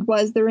found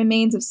was the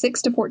remains of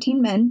 6 to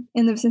 14 men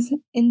in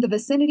the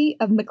vicinity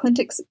of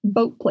McClintock's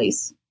boat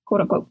place,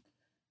 quote unquote.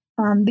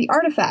 The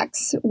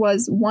artifacts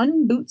was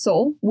 1 boot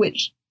sole,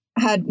 which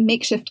had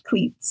makeshift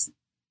cleats,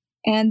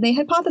 and they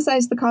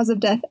hypothesized the cause of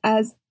death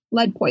as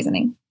lead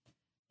poisoning.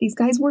 These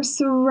guys were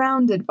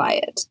surrounded by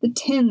it. The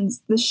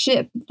tins, the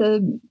ship,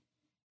 the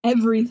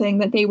everything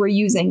that they were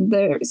using,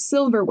 the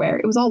silverware,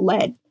 it was all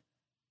lead.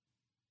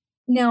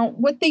 Now,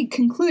 what they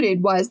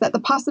concluded was that the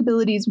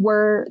possibilities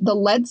were the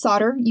lead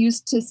solder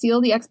used to seal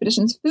the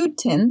expedition's food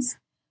tins,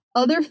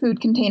 other food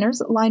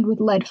containers lined with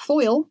lead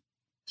foil,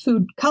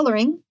 food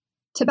coloring,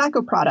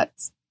 tobacco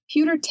products,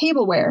 pewter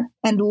tableware,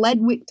 and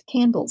lead-wicked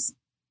candles.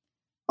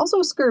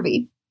 Also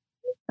scurvy.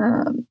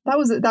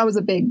 That was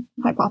a big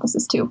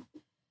hypothesis, too.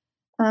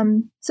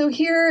 So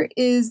here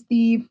is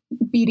the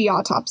Beatty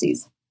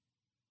autopsies.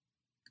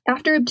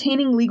 After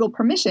obtaining legal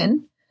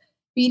permission,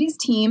 Beatty's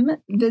team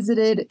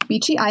visited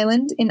Beechey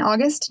Island in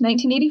August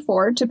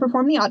 1984 to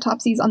perform the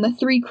autopsies on the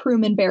 3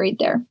 crewmen buried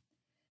there.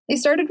 They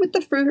started with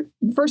the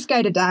first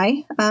guy to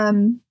die,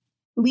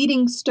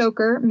 leading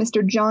stoker,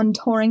 Mr. John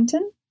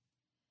Torrington.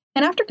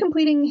 And after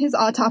completing his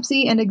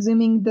autopsy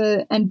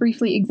and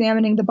briefly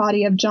examining the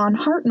body of John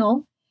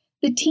Hartnell,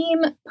 the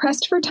team,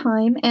 pressed for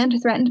time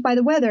and threatened by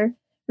the weather,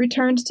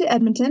 returned to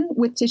Edmonton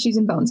with tissues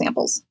and bone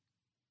samples.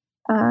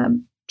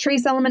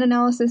 Trace element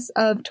analysis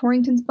of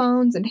Torrington's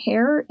bones and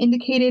hair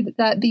indicated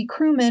that the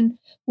crewmen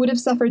would have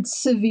suffered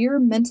severe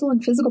mental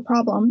and physical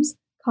problems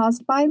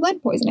caused by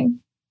lead poisoning.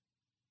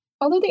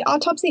 Although the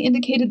autopsy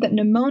indicated that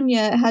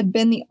pneumonia had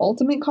been the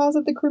ultimate cause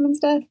of the crewmen's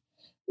death,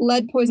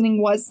 lead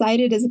poisoning was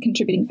cited as a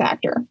contributing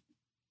factor.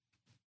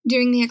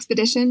 During the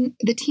expedition,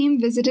 the team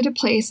visited a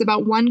place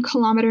about 1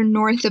 kilometer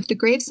north of the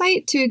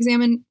gravesite to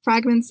examine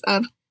fragments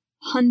of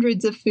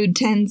hundreds of food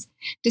tins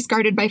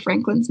discarded by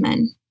Franklin's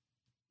men.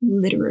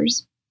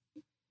 Litterers.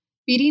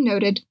 Beatty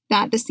noted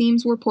that the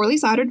seams were poorly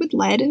soldered with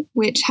lead,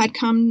 which had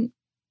come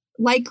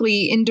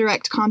likely in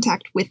direct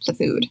contact with the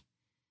food.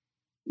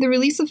 The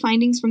release of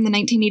findings from the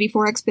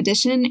 1984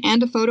 expedition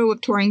and a photo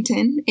of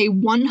Torrington, a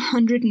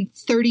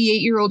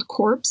 138-year-old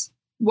corpse,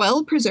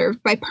 well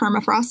preserved by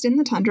permafrost in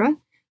the tundra,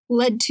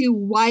 led to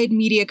wide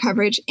media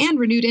coverage and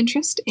renewed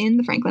interest in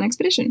the Franklin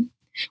expedition,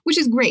 which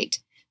is great.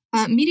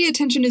 Media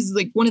attention is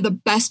like one of the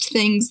best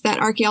things that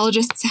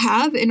archaeologists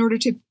have in order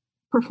to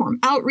perform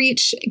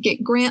outreach,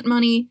 get grant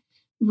money,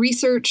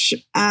 research.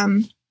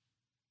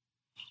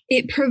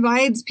 It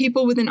provides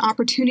people with an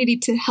opportunity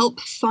to help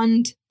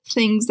fund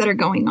things that are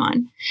going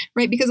on,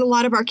 right? Because a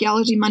lot of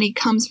archaeology money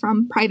comes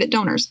from private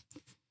donors.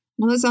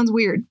 Well, that sounds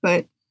weird,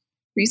 but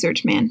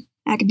research, man,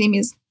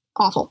 academia is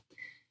awful.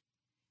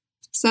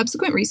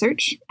 Subsequent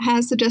research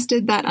has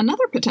suggested that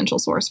another potential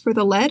source for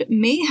the lead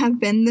may have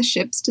been the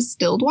ship's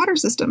distilled water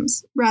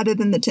systems rather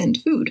than the tinned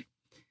food.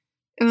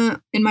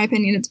 In my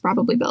opinion, it's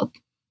probably both,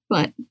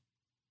 but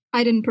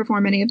I didn't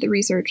perform any of the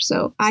research,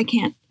 so I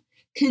can't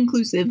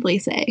conclusively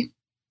say.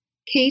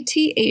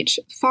 K.T.H.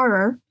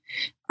 Farrer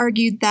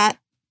argued that,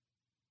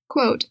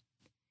 quote,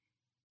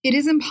 "It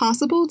is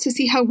impossible to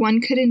see how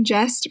one could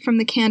ingest from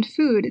the canned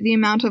food the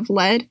amount of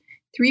lead,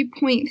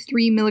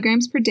 3.3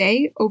 milligrams per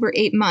day over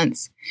 8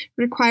 months,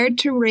 required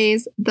to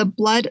raise the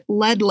blood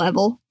lead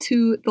level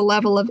to the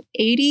level of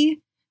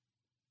 80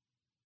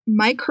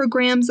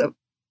 micrograms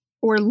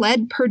or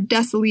lead per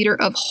deciliter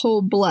of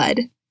whole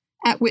blood,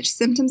 at which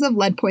symptoms of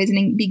lead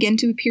poisoning begin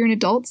to appear in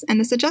adults, and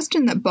the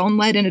suggestion that bone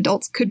lead in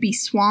adults could be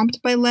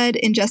swamped by lead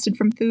ingested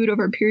from food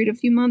over a period of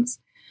few months,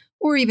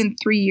 or even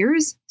 3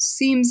 years,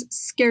 seems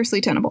scarcely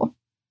tenable."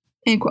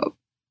 End quote.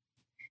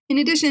 In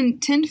addition,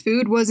 tinned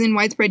food was in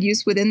widespread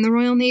use within the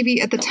Royal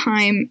Navy at the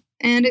time,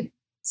 and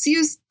its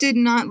use did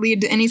not lead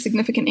to any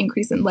significant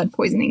increase in lead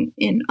poisoning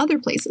in other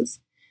places.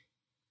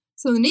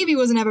 So the Navy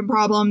wasn't having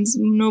problems.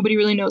 Nobody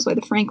really knows why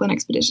the Franklin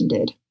expedition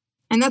did.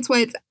 And that's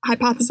why it's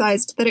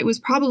hypothesized that it was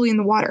probably in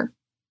the water,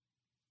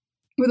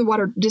 or the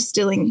water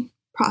distilling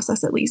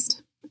process at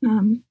least.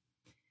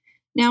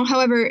 Now,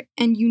 however,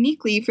 and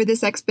uniquely for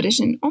this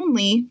expedition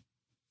only,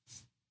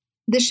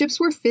 the ships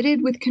were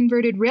fitted with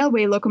converted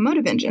railway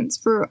locomotive engines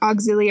for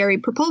auxiliary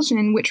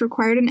propulsion, which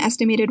required an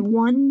estimated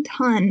 1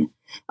 ton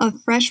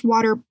of fresh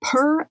water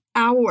per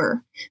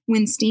hour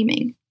when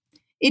steaming.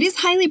 It is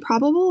highly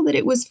probable that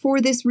it was for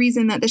this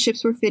reason that the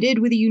ships were fitted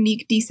with a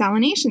unique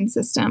desalination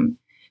system,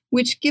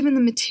 which, given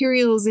the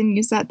materials in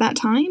use at that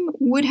time,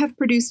 would have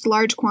produced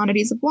large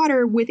quantities of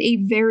water with a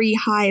very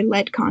high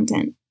lead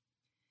content.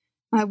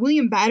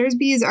 William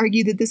Battersby has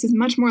argued that this is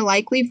much more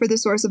likely for the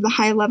source of the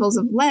high levels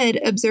of lead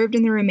observed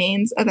in the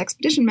remains of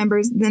expedition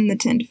members than the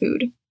tinned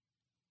food.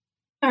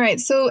 All right,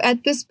 so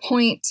at this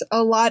point,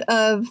 a lot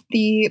of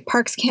the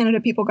Parks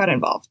Canada people got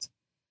involved.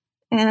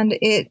 And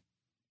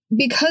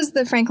because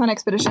the Franklin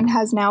expedition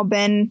has now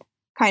been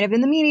kind of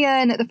in the media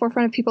and at the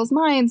forefront of people's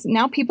minds,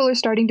 now people are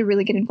starting to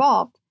really get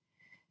involved.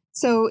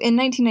 So in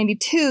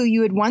 1992,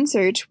 you had one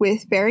search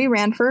with Barry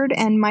Ranford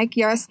and Mike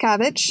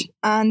Yaroskavich,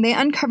 and they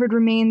uncovered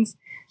remains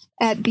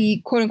at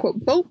the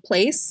quote-unquote boat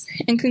place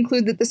and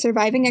conclude that the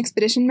surviving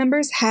expedition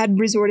members had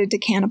resorted to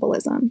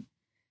cannibalism.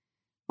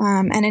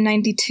 And in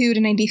 92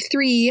 to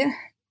 93,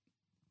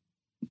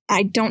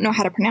 I don't know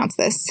how to pronounce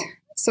this,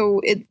 so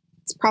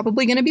it's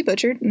probably going to be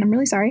butchered, and I'm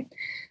really sorry.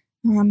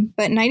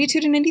 But 92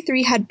 to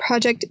 93 had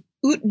Project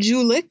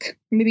Utjulik,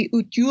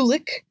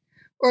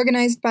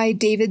 organized by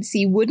David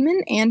C.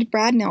 Woodman and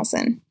Brad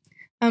Nelson,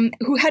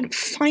 who had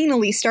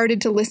finally started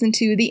to listen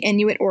to the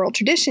Inuit oral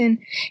tradition,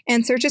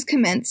 and searches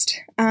commenced.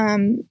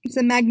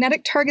 The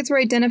magnetic targets were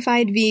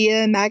identified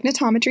via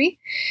magnetometry,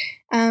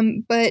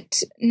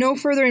 but no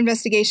further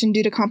investigation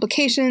due to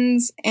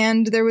complications,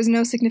 and there was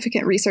no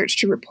significant research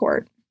to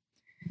report.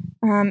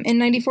 In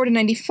 94 to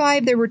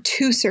 95, there were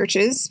 2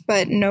 searches,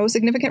 but no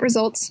significant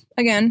results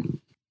again.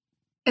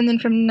 And then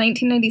from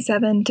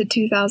 1997 to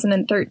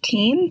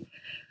 2013,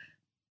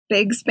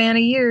 big span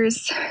of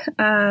years,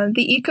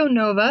 the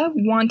Econova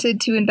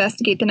wanted to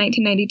investigate the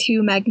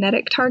 1992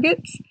 magnetic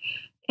targets,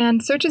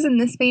 and searches in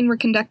this vein were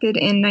conducted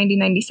in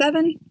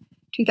 1997,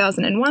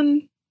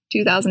 2001,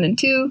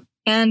 2002,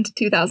 and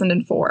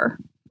 2004.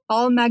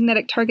 All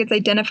magnetic targets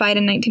identified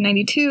in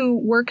 1992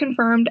 were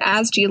confirmed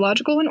as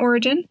geological in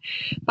origin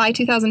by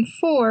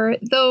 2004,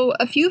 though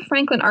a few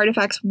Franklin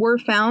artifacts were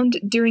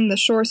found during the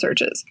shore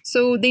searches,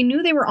 so they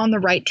knew they were on the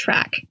right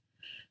track.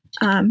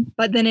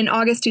 But then in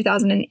August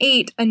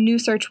 2008, a new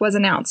search was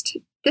announced,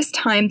 this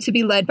time to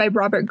be led by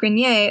Robert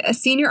Grenier, a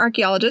senior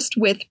archaeologist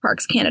with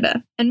Parks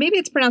Canada. And maybe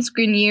it's pronounced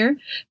Grenier,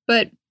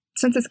 but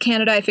since it's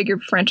Canada, I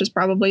figured French is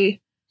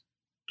probably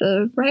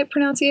the right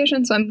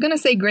pronunciation, so I'm going to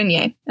say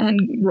Grenier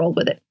and roll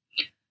with it.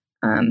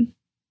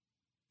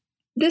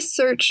 This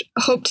search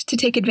hoped to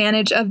take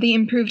advantage of the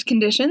improved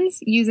conditions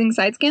using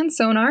side-scan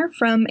sonar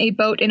from a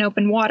boat in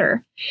open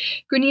water.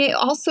 Grenier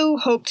also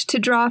hoped to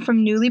draw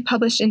from newly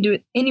published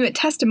Inuit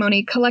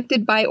testimony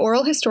collected by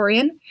oral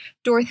historian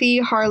Dorothy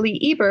Harley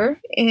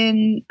Eber.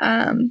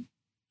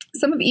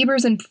 Some of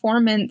Eber's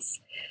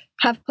informants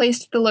have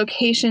placed the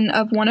location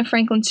of one of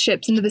Franklin's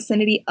ships in the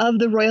vicinity of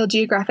the Royal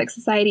Geographic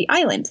Society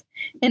Island,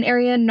 an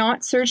area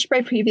not searched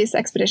by previous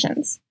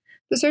expeditions.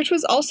 The search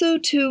was also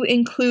to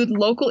include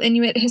local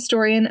Inuit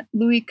historian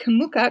Louis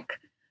Kamukak,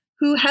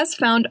 who has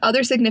found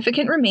other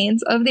significant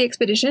remains of the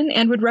expedition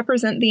and would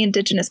represent the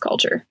indigenous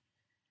culture.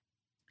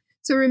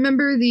 So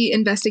remember the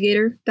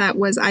investigator that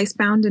was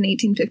icebound in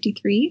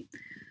 1853?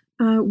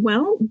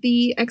 Well,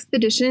 the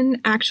expedition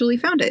actually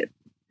found it.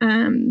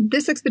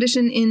 This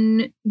expedition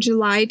in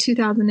July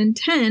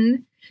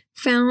 2010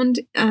 found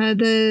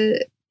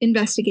the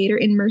investigator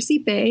in Mercy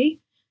Bay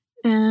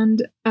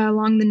and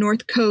along the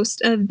north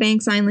coast of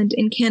Banks Island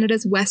in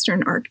Canada's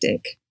Western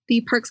Arctic.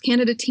 The Parks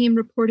Canada team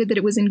reported that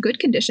it was in good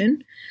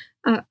condition,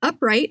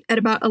 upright at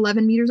about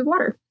 11 meters of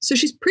water. So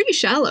she's pretty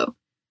shallow.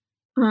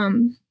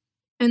 And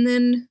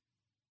then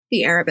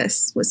the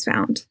Erebus was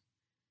found.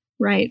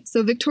 Right,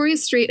 so Victoria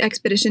Strait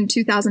Expedition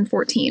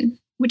 2014,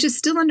 which is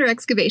still under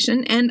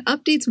excavation, and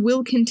updates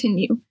will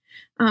continue.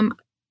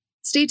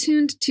 Stay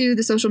tuned to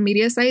the social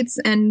media sites,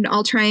 and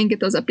I'll try and get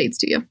those updates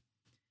to you.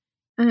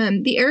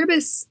 The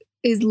Erebus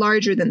is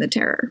larger than the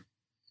Terror.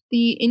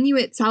 The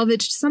Inuit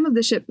salvaged some of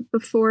the ship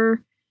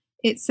before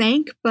it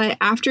sank, but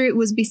after it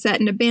was beset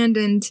and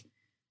abandoned,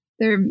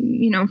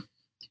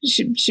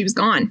 she was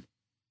gone.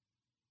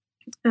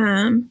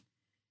 A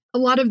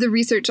lot of the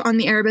research on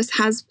the Erebus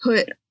has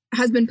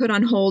been put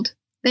on hold.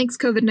 Thanks,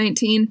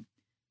 COVID-19.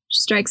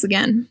 Strikes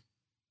again.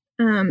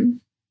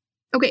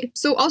 Okay,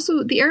 so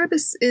also the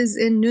Erebus is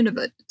in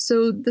Nunavut,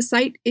 so the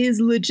site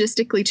is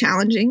logistically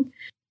challenging.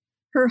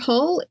 Her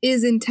hull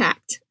is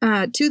intact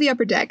to the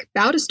upper deck,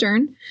 bow to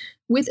stern,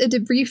 with a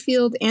debris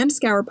field and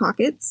scour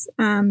pockets.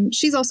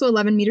 She's also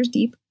 11 meters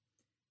deep.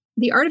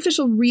 The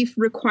artificial reef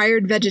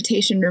required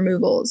vegetation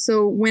removal.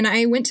 So when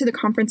I went to the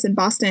conference in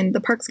Boston,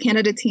 the Parks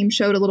Canada team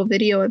showed a little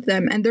video of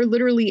them, and they're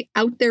literally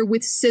out there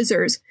with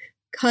scissors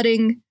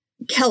cutting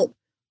kelp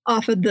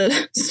off of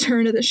the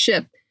stern of the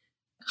ship.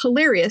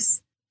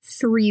 Hilarious.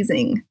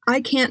 Freezing. I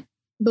can't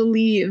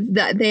believe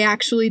that they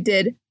actually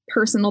did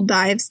personal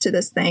dives to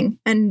this thing,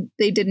 and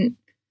they didn't.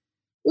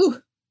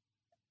 Ooh.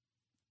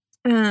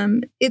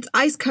 It's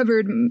ice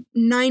covered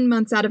 9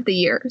 months out of the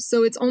year,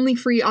 so it's only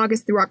free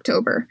August through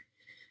October.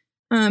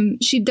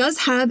 She does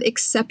have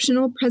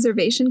exceptional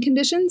preservation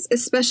conditions,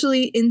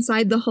 especially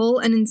inside the hull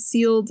and in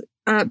sealed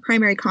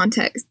primary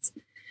contexts.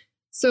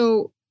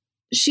 So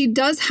she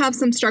does have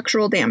some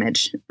structural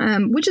damage,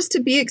 which is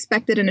to be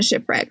expected in a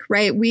shipwreck,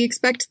 right? We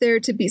expect there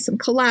to be some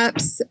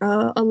collapse.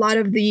 A lot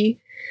of the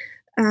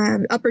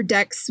upper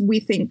decks we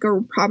think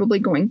are probably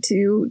going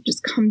to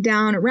just come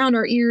down around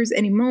our ears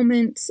any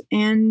moment.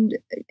 And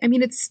I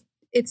mean,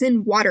 it's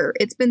in water.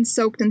 It's been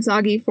soaked and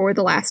soggy for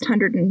the last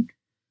 100 and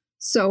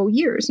so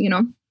years,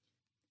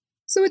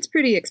 so it's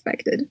pretty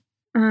expected.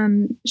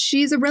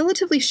 She's a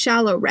relatively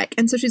shallow wreck,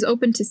 and so she's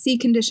open to sea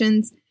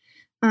conditions,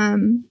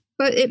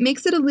 but it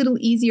makes it a little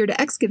easier to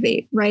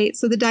excavate, right?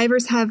 So the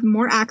divers have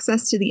more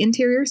access to the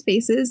interior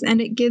spaces, and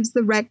it gives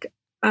the wreck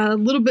a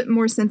little bit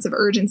more sense of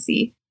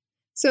urgency.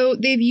 So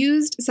they've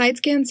used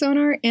side-scan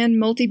sonar and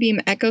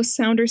multi-beam echo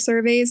sounder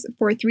surveys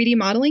for 3D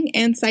modeling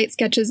and site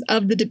sketches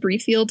of the debris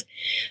field,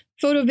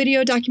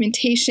 photo-video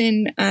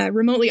documentation,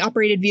 remotely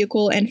operated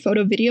vehicle, and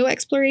photo-video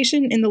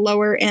exploration in the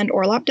lower and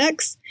orlop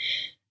decks.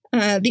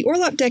 The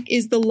orlop deck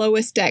is the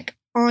lowest deck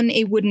on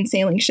a wooden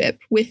sailing ship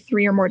with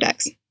 3 or more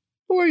decks,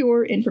 for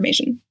your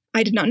information.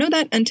 I did not know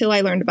that until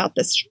I learned about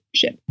this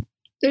ship.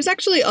 There's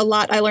actually a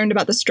lot I learned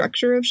about the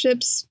structure of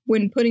ships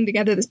when putting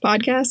together this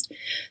podcast.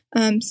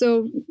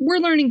 So we're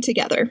learning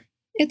together.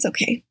 It's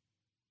okay.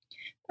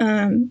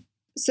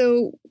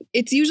 So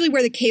it's usually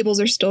where the cables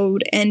are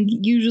stowed and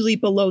usually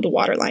below the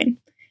waterline.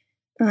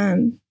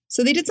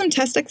 So they did some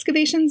test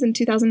excavations in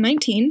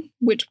 2019,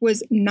 which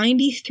was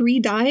 93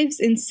 dives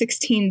in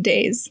 16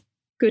 days.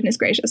 Goodness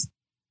gracious.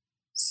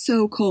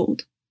 So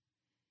cold.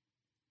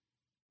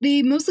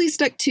 They mostly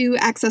stuck to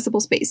accessible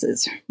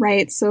spaces,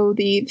 right? So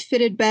the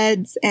fitted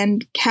beds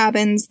and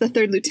cabins, the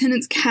third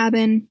lieutenant's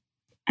cabin,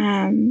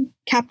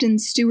 Captain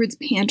Steward's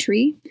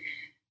pantry.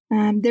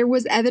 There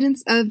was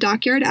evidence of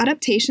dockyard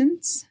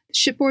adaptations,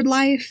 shipboard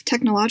life,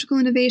 technological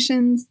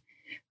innovations,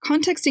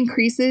 context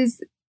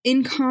increases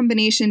in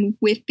combination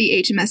with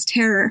the HMS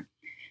Terror,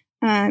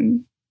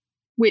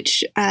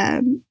 which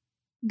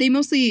they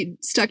mostly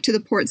stuck to the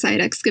portside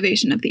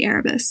excavation of the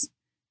Erebus.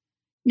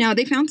 Now,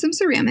 they found some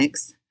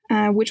ceramics,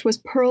 which was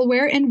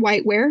pearlware and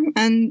whiteware,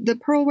 and the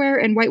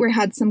pearlware and whiteware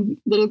had some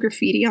little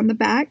graffiti on the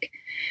back.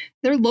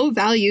 They're low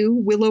value,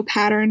 willow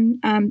pattern.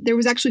 There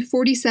was actually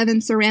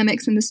 47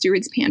 ceramics in the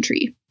steward's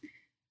pantry.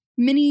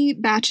 Many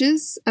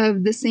batches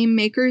of the same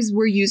makers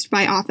were used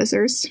by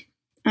officers.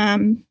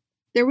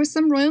 There was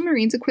some Royal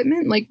Marines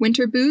equipment like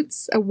winter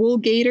boots, a wool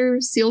gaiter,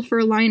 seal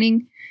fur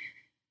lining.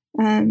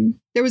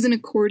 There was an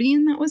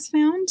accordion that was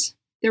found.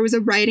 There was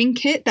a writing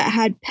kit that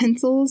had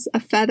pencils, a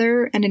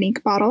feather, and an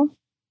ink bottle.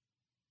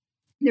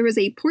 There was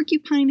a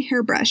porcupine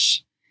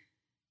hairbrush.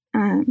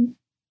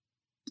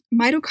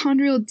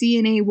 Mitochondrial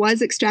DNA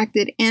was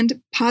extracted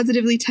and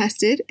positively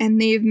tested, and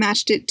they've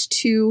matched it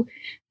to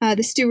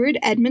the steward,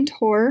 Edmund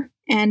Hoare,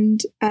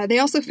 and they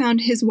also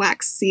found his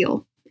wax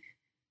seal.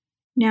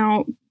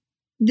 Now,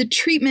 the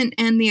treatment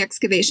and the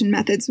excavation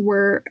methods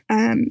were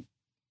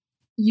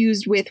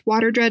used with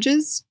water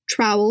dredges,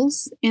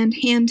 trowels, and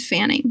hand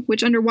fanning,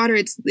 which underwater,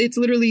 it's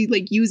literally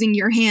like using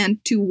your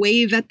hand to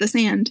wave at the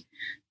sand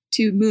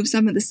to move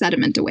some of the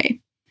sediment away.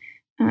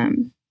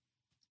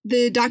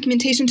 The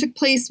documentation took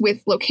place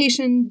with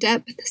location,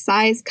 depth,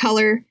 size,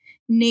 color,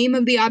 name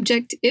of the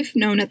object, if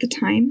known at the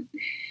time.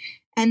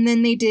 And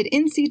then they did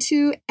in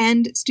situ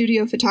and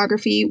studio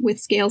photography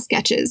with scale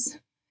sketches.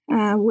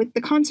 With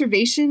the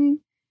conservation,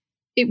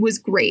 it was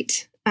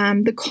great.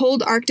 The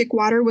cold Arctic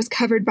water was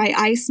covered by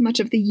ice much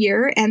of the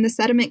year, and the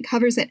sediment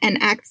covers it and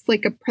acts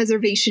like a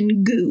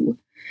preservation goo.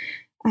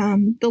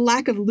 The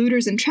lack of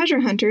looters and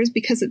treasure hunters,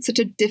 because it's such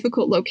a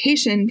difficult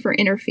location for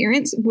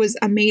interference, was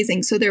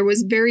amazing. So there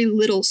was very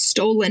little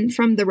stolen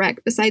from the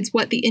wreck besides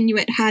what the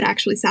Inuit had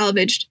actually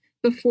salvaged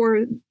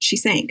before she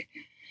sank.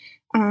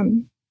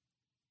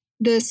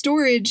 The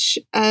storage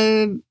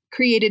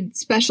created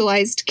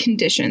specialized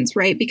conditions,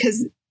 right?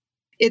 Because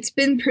it's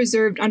been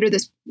preserved under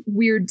this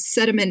weird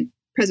sediment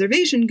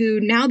preservation goo.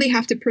 Now they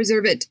have to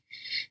preserve it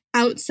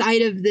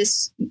outside of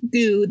this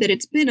goo that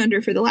it's been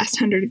under for the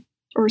last 100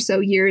 or so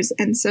years.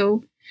 And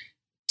so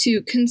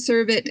to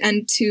conserve it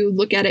and to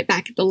look at it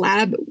back at the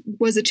lab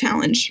was a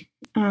challenge.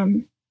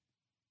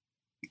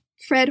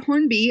 Fred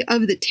Hornby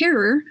of the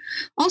Terror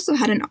also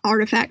had an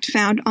artifact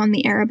found on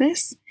the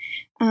Erebus.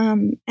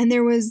 And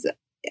there was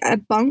a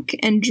bunk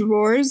and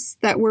drawers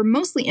that were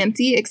mostly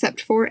empty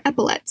except for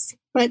epaulets.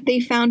 But they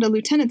found a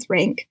lieutenant's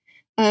rank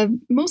of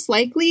most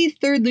likely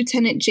 3rd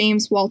Lieutenant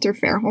James Walter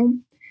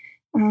Fairholm.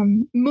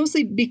 And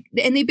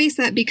they based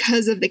that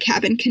because of the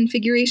cabin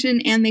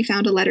configuration, and they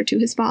found a letter to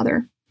his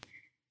father.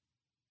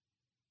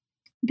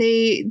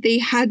 They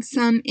had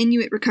some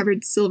Inuit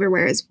recovered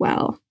silverware as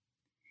well.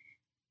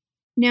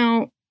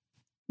 Now,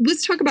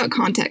 let's talk about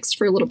context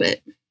for a little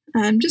bit,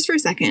 just for a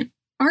second.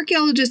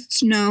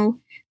 Archaeologists know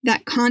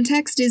that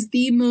context is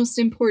the most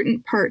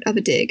important part of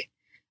a dig,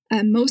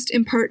 most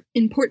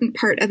important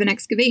part of an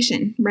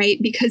excavation, right?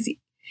 Because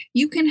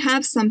you can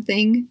have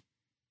something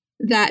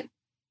that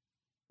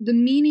the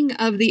meaning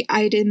of the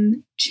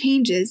item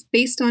changes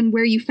based on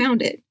where you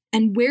found it,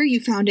 and where you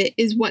found it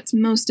is what's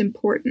most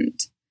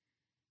important.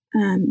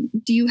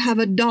 Do you have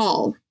a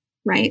doll,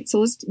 right? So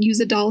let's use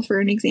a doll for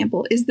an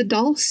example. Is the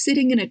doll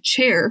sitting in a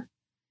chair,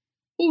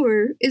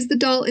 or is the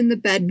doll in the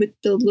bed with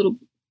the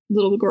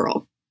little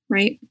girl,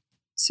 right?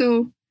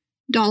 So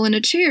doll in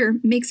a chair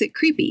makes it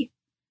creepy.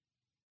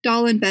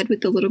 Doll in bed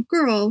with the little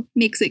girl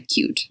makes it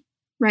cute,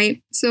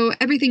 right? So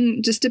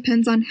everything just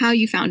depends on how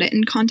you found it,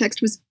 and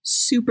context was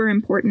super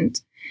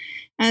important,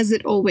 as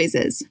it always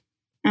is.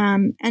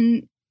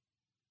 And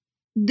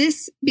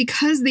this,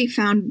 because they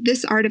found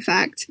this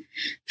artifact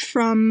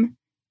from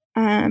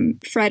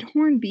Fred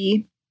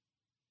Hornby,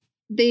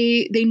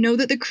 they know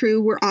that the crew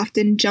were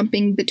often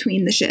jumping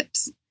between the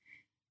ships.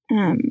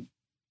 And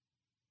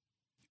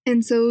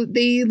so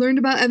they learned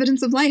about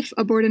evidence of life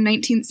aboard a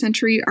 19th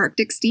century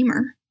Arctic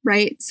steamer,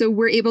 right? So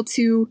we're able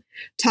to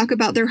talk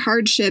about their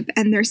hardship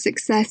and their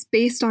success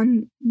based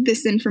on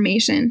this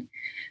information.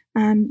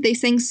 They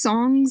sang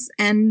songs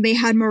and they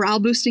had morale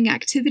boosting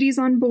activities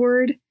on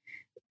board.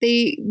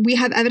 We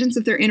have evidence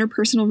of their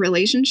interpersonal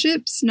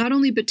relationships, not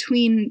only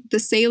between the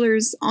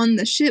sailors on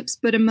the ships,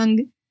 but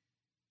among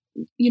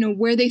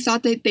where they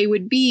thought that they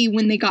would be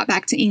when they got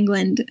back to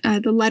England,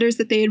 the letters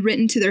that they had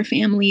written to their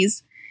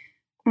families,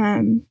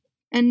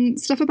 and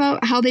stuff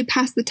about how they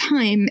passed the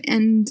time.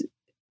 And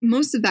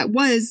most of that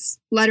was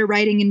letter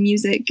writing and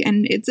music.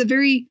 And it's a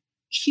very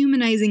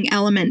humanizing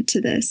element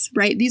to this,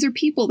 right? These are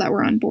people that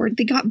were on board.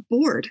 They got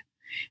bored.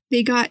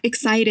 They got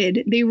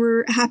excited. They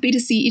were happy to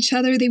see each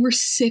other. They were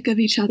sick of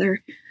each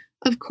other.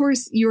 Of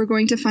course, you are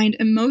going to find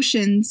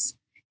emotions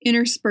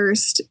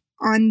interspersed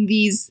on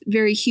these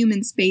very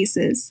human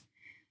spaces.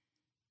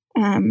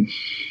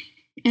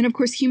 And of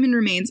course, human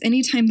remains,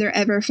 anytime they're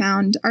ever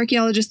found,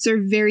 archaeologists are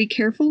very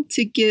careful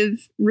to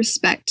give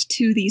respect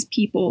to these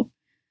people.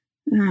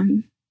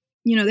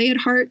 They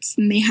had hearts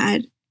and they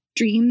had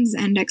dreams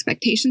and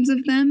expectations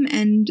of them,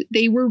 and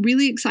they were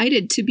really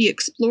excited to be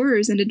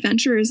explorers and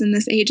adventurers in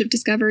this age of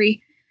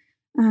discovery.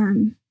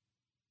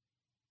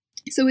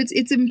 So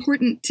it's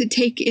important to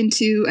take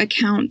into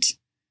account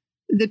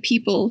the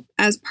people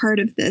as part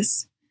of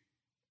this.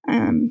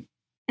 And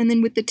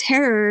then with the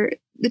Terror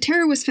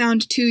was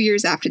found 2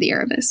 years after the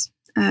Erebus.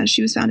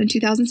 She was found in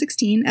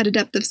 2016 at a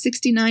depth of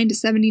 69 to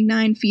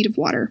 79 feet of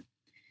water.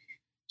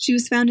 She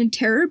was found in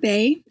Terror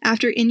Bay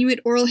after Inuit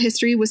oral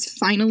history was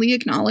finally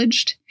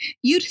acknowledged.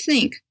 You'd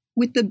think,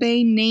 with the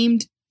bay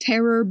named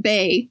Terror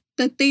Bay,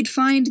 that they'd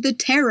find the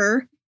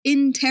terror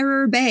in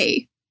Terror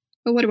Bay.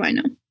 But what do I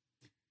know?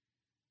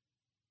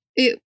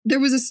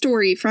 There was a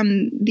story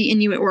from the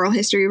Inuit oral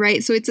history,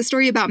 right? So it's a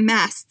story about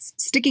masts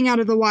sticking out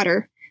of the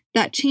water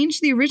that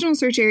changed the original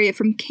search area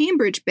from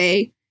Cambridge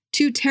Bay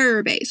to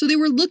Terror Bay. So they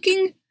were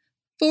looking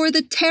for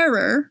the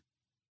terror,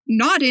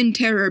 not in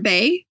Terror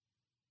Bay,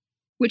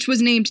 which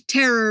was named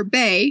Terror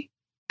Bay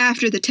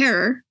after the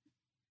terror.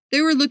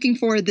 They were looking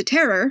for the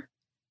terror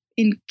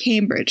in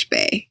Cambridge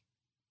Bay.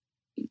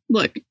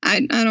 Look, I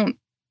don't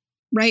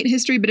write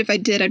history, but if I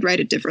did, I'd write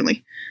it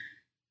differently.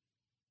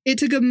 It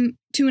took them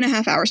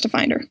 2.5 hours to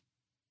find her.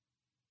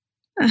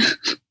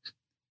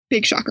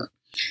 Big shocker.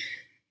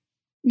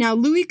 Now,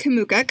 Louis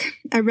Kamukuk,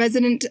 a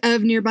resident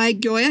of nearby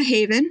Goya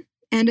Haven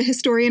and a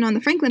historian on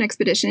the Franklin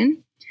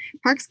expedition,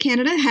 Parks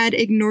Canada had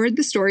ignored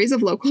the stories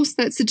of locals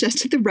that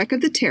suggested the wreck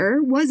of the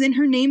Terror was in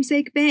her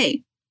namesake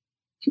bay.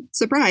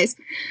 Surprise.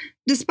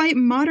 Despite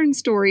modern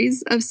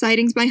stories of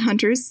sightings by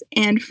hunters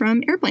and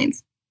from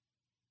airplanes.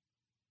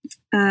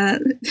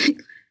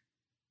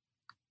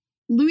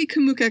 Louis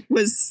Kamukuk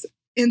was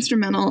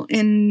instrumental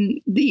in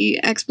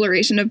the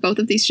exploration of both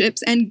of these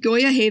ships, and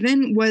Goya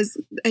Haven was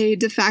a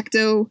de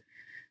facto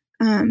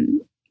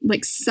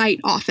site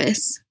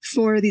office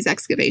for these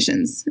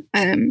excavations.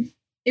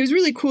 It was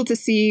really cool to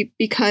see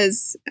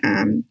because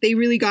they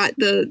really got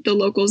the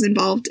locals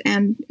involved,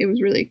 and it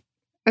was really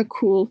a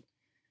cool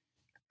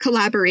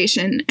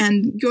collaboration.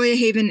 And Goya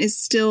Haven is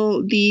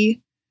still the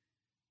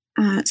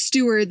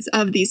stewards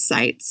of these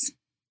sites.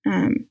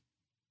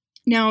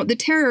 Now, the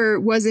Terror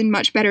was in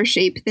much better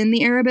shape than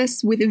the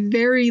Erebus, with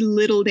very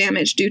little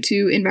damage due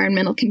to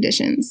environmental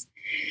conditions.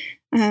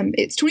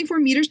 It's 24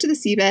 meters to the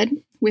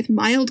seabed, with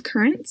mild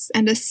currents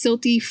and a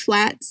silty,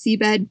 flat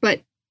seabed, but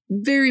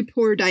very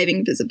poor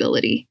diving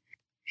visibility.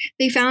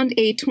 They found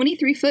a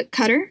 23-foot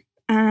cutter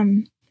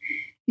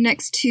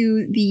next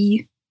to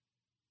the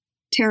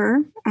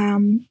Terror,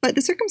 but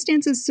the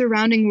circumstances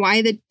surrounding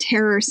why the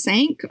Terror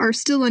sank are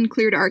still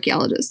unclear to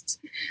archaeologists.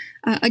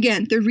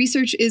 Again, the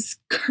research is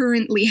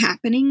currently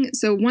happening,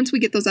 so once we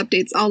get those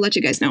updates, I'll let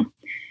you guys know.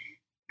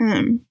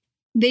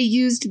 They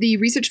used the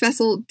research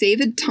vessel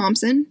David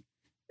Thompson,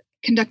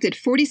 conducted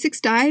 46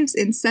 dives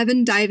in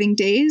 7 diving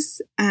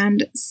days,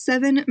 and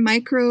 7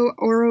 micro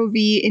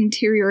ROV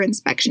interior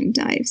inspection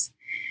dives.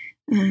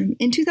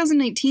 In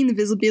 2019, the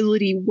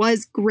visibility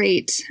was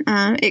great,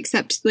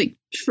 except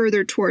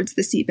further towards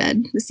the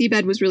seabed. The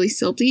seabed was really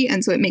silty,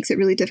 and so it makes it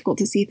really difficult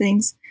to see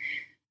things.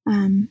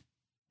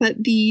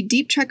 But the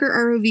Deep Trekker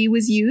ROV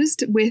was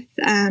used with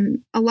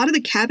a lot of the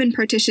cabin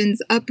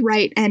partitions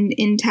upright and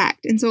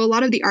intact. And so a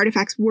lot of the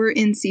artifacts were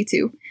in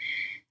situ.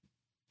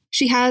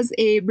 She has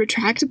a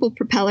retractable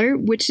propeller,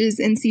 which is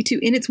in situ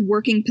in its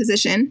working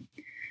position.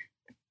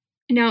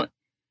 Now,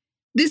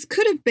 this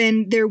could have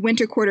been their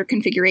winter quarter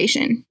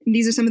configuration.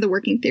 These are some of the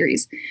working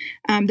theories.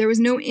 There was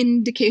no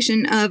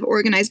indication of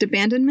organized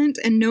abandonment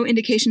and no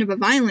indication of a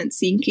violent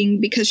sinking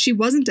because she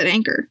wasn't at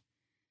anchor.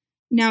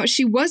 Now,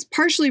 she was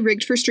partially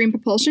rigged for stream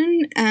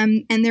propulsion,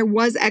 and there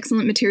was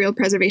excellent material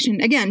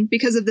preservation, again,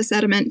 because of the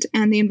sediment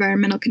and the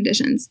environmental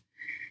conditions.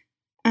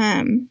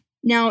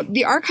 Now,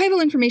 the archival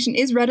information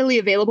is readily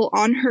available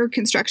on her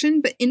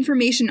construction, but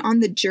information on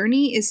the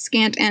journey is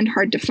scant and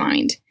hard to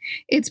find.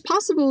 It's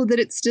possible that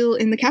it's still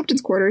in the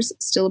captain's quarters,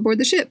 still aboard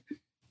the ship.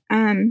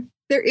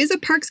 There is a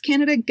Parks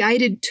Canada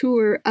guided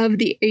tour of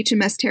the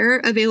HMS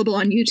Terror available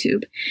on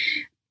YouTube.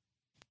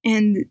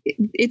 And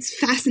it's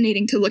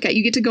fascinating to look at.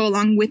 You get to go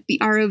along with the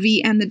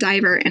ROV and the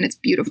diver, and it's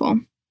beautiful.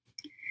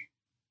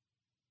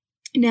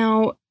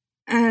 Now,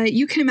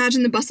 you can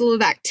imagine the bustle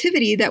of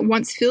activity that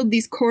once filled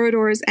these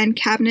corridors and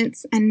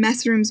cabinets and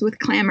mess rooms with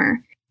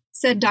clamor.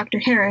 said Dr.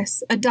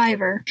 Harris, a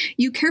diver.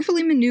 You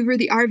carefully maneuver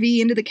the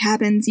RV into the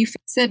cabins,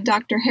 said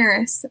Dr.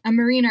 Harris, a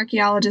marine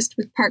archaeologist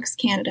with Parks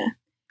Canada.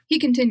 He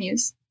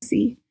continues,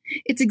 see,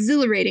 it's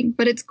exhilarating,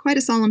 but it's quite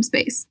a solemn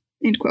space,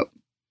 end quote.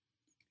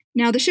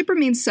 Now, the ship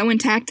remains so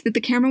intact that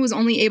the camera was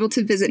only able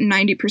to visit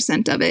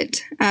 90% of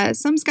it.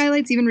 Some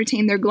skylights even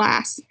retain their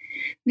glass.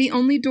 The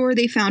only door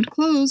they found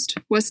closed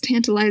was,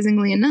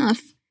 tantalizingly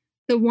enough,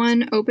 the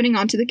one opening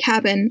onto the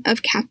cabin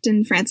of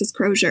Captain Francis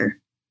Crozier.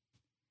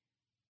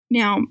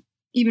 Now,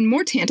 even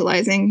more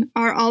tantalizing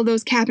are all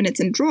those cabinets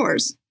and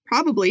drawers,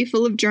 probably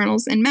full of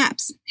journals and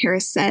maps,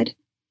 Harris said.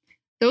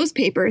 Those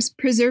papers,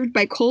 preserved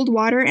by cold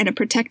water and a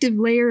protective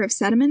layer of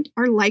sediment,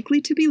 are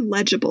likely to be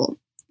legible.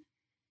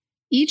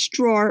 Each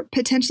drawer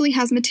potentially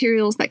has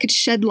materials that could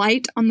shed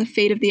light on the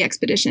fate of the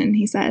expedition,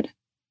 he said.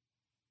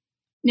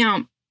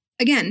 Now,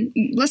 again,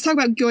 let's talk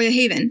about Gioia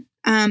Haven.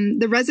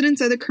 The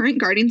residents are the current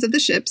guardians of the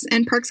ships,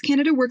 and Parks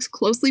Canada works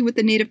closely with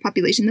the native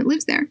population that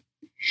lives there.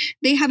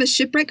 They have a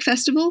shipwreck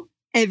festival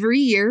every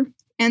year,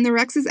 and the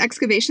Rex's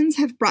excavations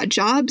have brought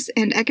jobs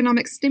and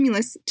economic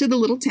stimulus to the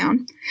little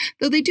town,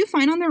 though they do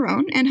fine on their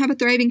own and have a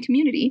thriving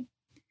community.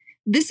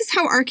 This is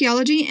how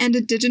archaeology and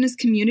Indigenous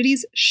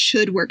communities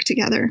should work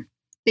together.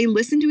 They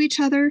listen to each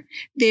other,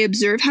 they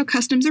observe how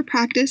customs are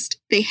practiced,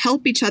 they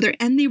help each other,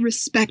 and they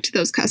respect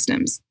those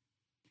customs.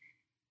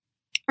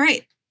 All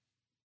right.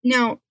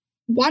 Now,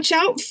 watch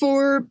out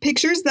for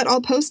pictures that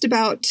I'll post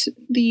about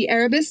the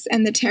Erebus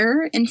and the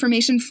Terror,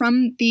 information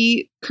from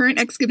the current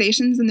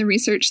excavations and the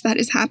research that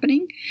is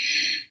happening.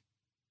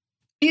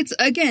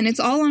 It's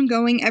all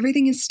ongoing.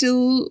 Everything is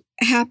still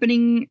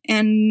happening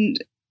and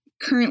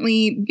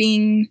currently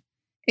being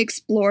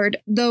explored,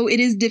 though it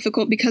is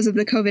difficult because of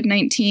the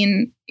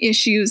COVID-19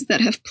 issues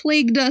that have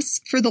plagued us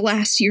for the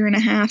last year and a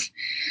half.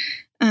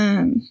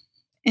 And,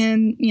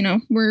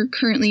 we're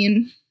currently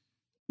in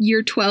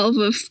year 12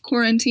 of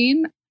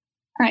quarantine.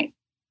 All right.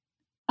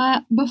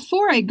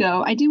 Before I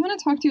go, I do want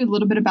to talk to you a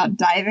little bit about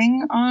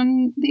diving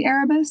on the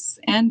Erebus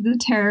and the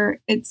Terror.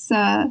 It's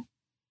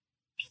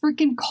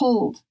freaking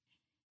cold.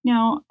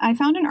 Now, I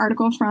found an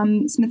article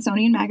from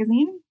Smithsonian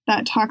Magazine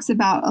that talks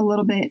about a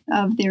little bit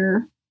of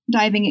their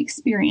diving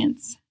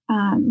experience.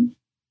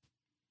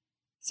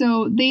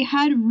 So they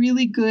had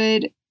really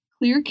good,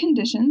 clear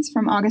conditions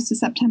from August to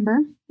September,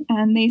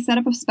 and they set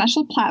up a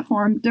special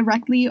platform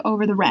directly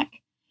over the wreck.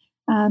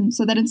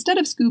 So that instead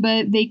of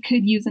scuba, they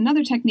could use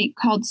another technique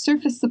called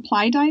surface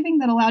supply diving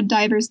that allowed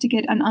divers to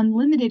get an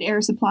unlimited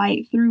air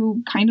supply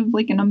through kind of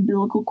like an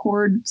umbilical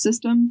cord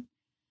system.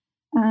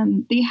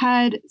 They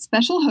had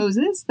special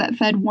hoses that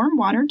fed warm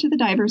water to the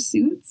divers'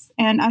 suits,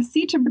 and as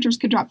sea temperatures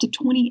could drop to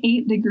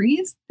 28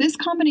 degrees, this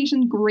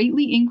combination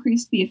greatly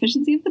increased the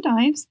efficiency of the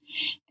dives,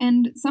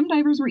 and some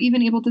divers were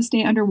even able to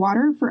stay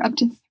underwater for up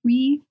to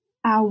 3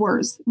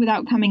 hours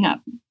without coming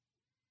up.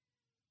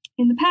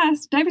 In the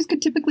past, divers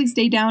could typically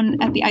stay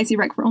down at the icy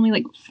wreck for only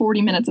like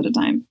 40 minutes at a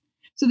time.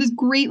 So this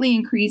greatly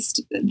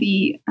increased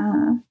the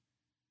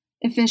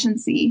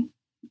efficiency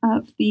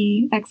of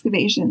the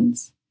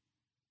excavations.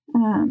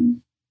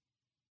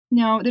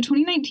 Now, the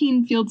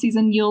 2019 field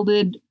season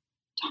yielded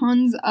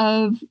tons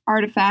of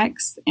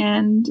artifacts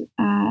and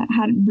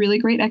had really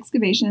great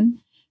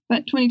excavation,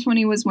 but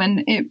 2020 was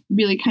when it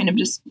really kind of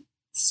just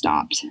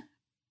stopped.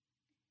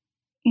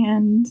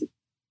 And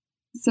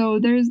so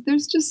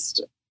there's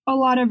just a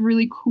lot of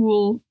really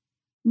cool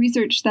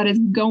research that is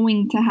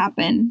going to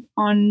happen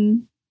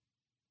on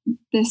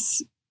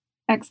this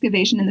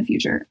excavation in the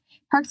future.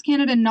 Parks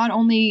Canada not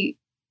only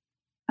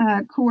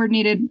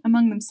coordinated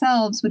among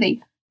themselves with a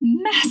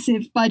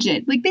massive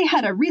budget, like they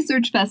had a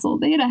research vessel,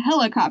 they had a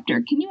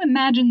helicopter. Can you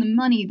imagine the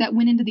money that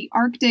went into the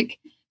Arctic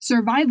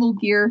survival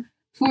gear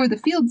for the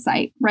field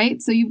site,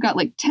 right? So you've got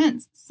like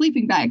tents,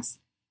 sleeping bags,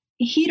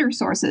 heater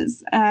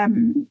sources.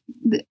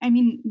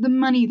 The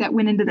money that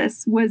went into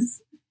this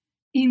was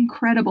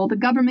incredible. The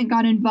government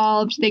got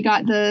involved. They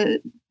got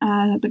the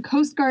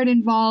Coast Guard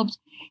involved.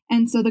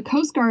 And so the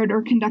Coast Guard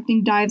are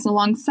conducting dives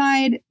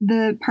alongside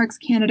the Parks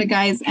Canada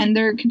guys, and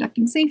they're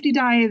conducting safety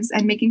dives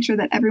and making sure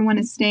that everyone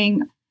is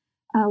staying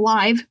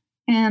alive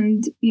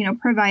and,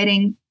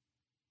 providing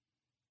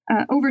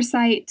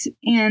oversight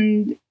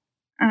and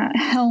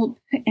help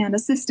and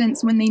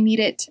assistance when they need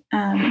it.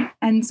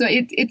 And so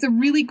it's a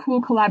really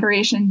cool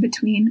collaboration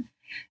between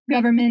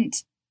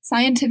government,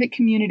 scientific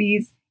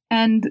communities,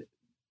 and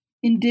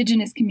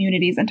Indigenous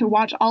communities, and to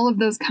watch all of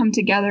those come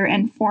together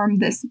and form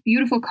this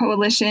beautiful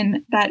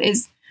coalition that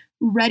is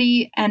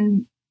ready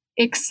and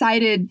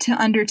excited to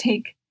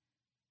undertake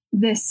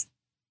this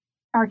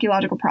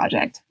archaeological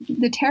project.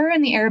 The Terror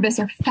and the Erebus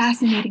are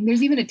fascinating.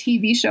 There's even a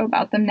TV show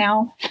about them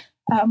now,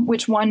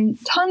 which won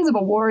tons of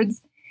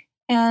awards.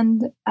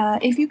 And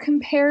if you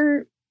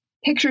compare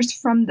pictures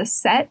from the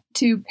set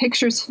to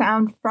pictures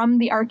found from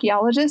the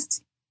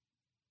archaeologists,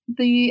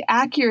 the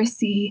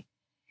accuracy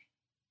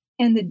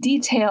and the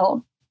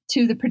detail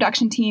to the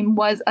production team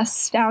was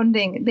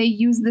astounding. They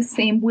use the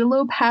same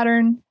willow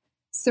pattern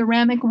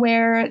ceramic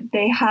ware.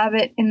 They have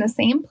it in the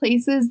same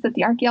places that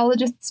the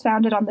archaeologists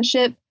found it on the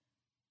ship.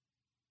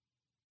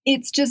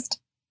 It's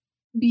just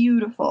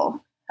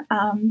beautiful.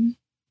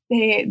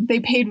 They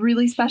paid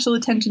really special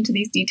attention to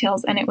these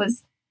details, and it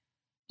was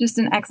just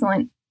an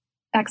excellent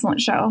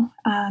show.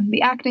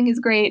 The acting is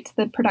great.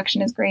 The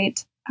production is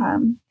great.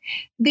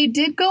 They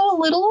did go a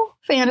little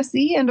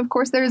fantasy, and of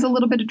course there is a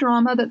little bit of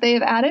drama that they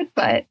have added,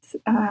 but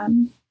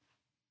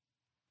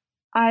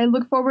I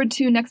look forward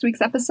to next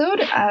week's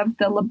episode of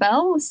The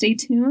Labelle. Stay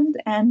tuned,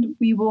 and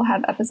we will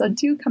have episode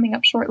 2 coming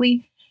up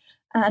shortly.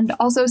 And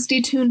also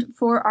stay tuned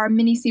for our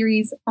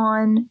mini-series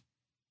on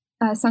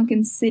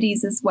Sunken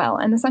Cities as well.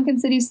 And the Sunken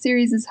Cities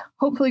series is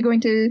hopefully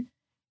going to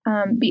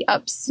be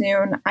up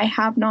soon. I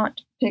have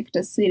not picked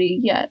a city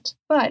yet,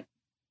 but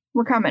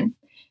we're coming.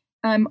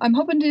 I'm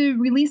hoping to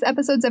release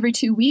episodes every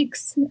 2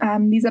 weeks.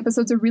 These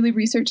episodes are really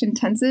research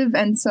intensive,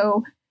 and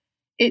so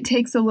it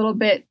takes a little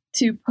bit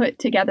to put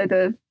together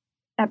the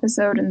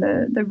episode and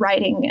the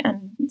writing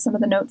and some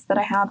of the notes that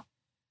I have.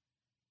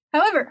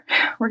 However,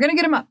 we're going to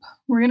get them up.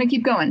 We're going to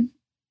keep going.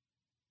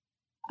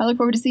 I look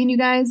forward to seeing you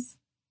guys.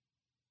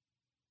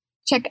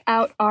 Check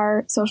out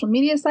our social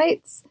media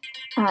sites.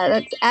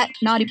 That's at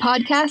Naughty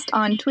Podcast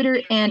on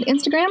Twitter and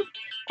Instagram.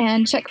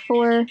 And check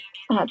for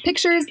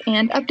pictures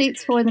and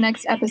updates for the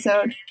next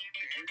episode.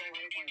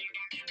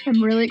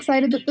 I'm really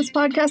excited that this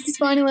podcast is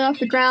finally off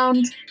the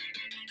ground.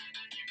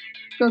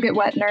 Go get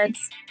wet,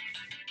 nerds.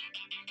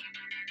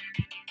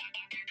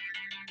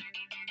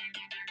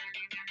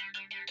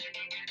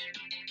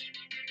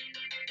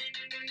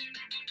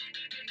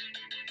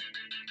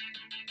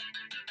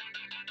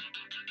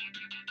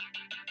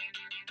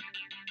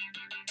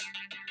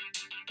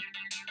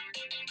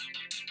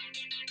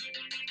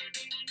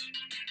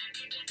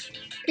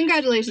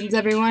 Congratulations,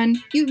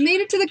 everyone. You've made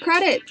it to the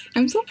credits.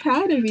 I'm so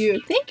proud of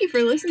you. Thank you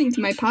for listening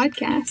to my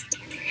podcast.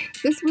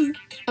 This was,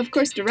 of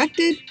course,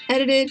 directed,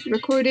 edited,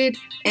 recorded,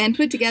 and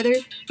put together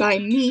by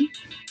me,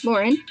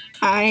 Lauren.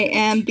 I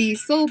am the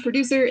sole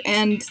producer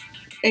and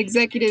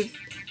executive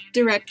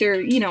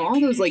director, all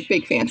those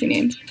big fancy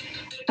names.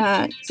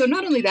 So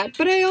not only that,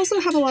 but I also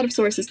have a lot of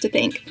sources to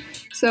thank.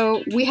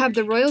 So we have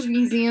the Royal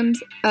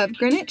Museums of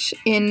Greenwich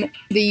in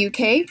the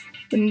UK,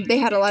 and they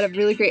had a lot of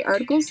really great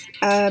articles.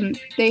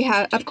 They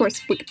have, of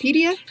course,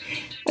 Wikipedia,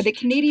 the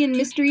Canadian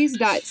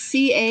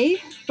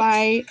Mysteries.ca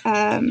by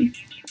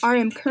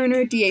R.M.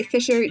 Kerner, D.A.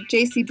 Fisher,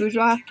 J.C.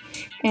 Bourgeois,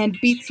 and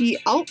B.T.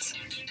 Alt.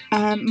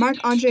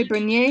 Marc-Andre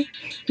Bernier,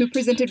 who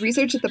presented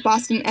research at the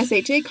Boston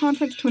SHA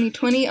Conference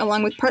 2020,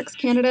 along with Parks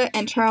Canada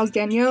and Charles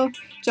Daniel,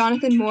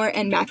 Jonathan Moore,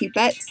 and Matthew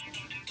Betts.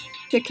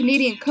 The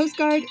Canadian Coast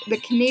Guard, the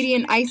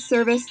Canadian Ice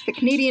Service, the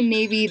Canadian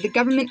Navy, the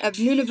Government of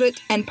Nunavut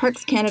and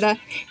Parks Canada,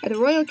 and the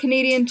Royal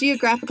Canadian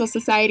Geographical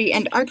Society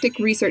and Arctic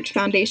Research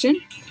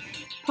Foundation.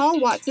 Paul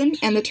Watson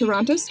and the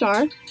Toronto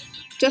Star,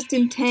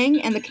 Justin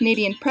Tang and the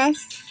Canadian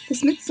Press, the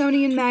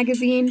Smithsonian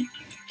Magazine,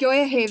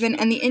 Gioia Haven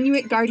and the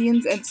Inuit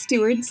Guardians and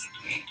Stewards,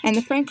 and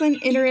the Franklin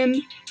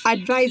Interim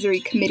Advisory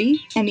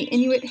Committee and the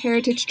Inuit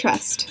Heritage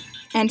Trust.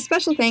 And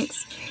special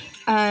thanks.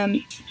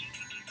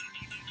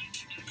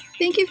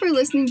 Thank you for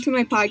listening to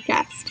my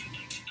podcast.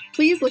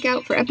 Please look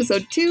out for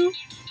episode 2,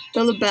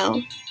 The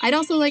Labelle. I'd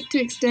also like to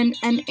extend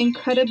an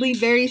incredibly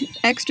very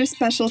extra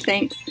special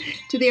thanks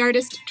to the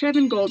artist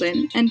Trevin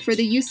Golden and for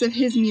the use of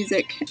his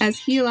music as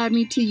he allowed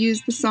me to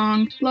use the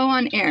song Low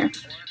on Air.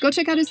 Go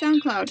check out his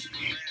SoundCloud.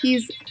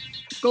 He's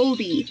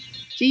Goldie,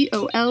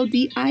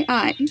 Goldii,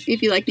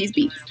 if you like these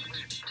beats.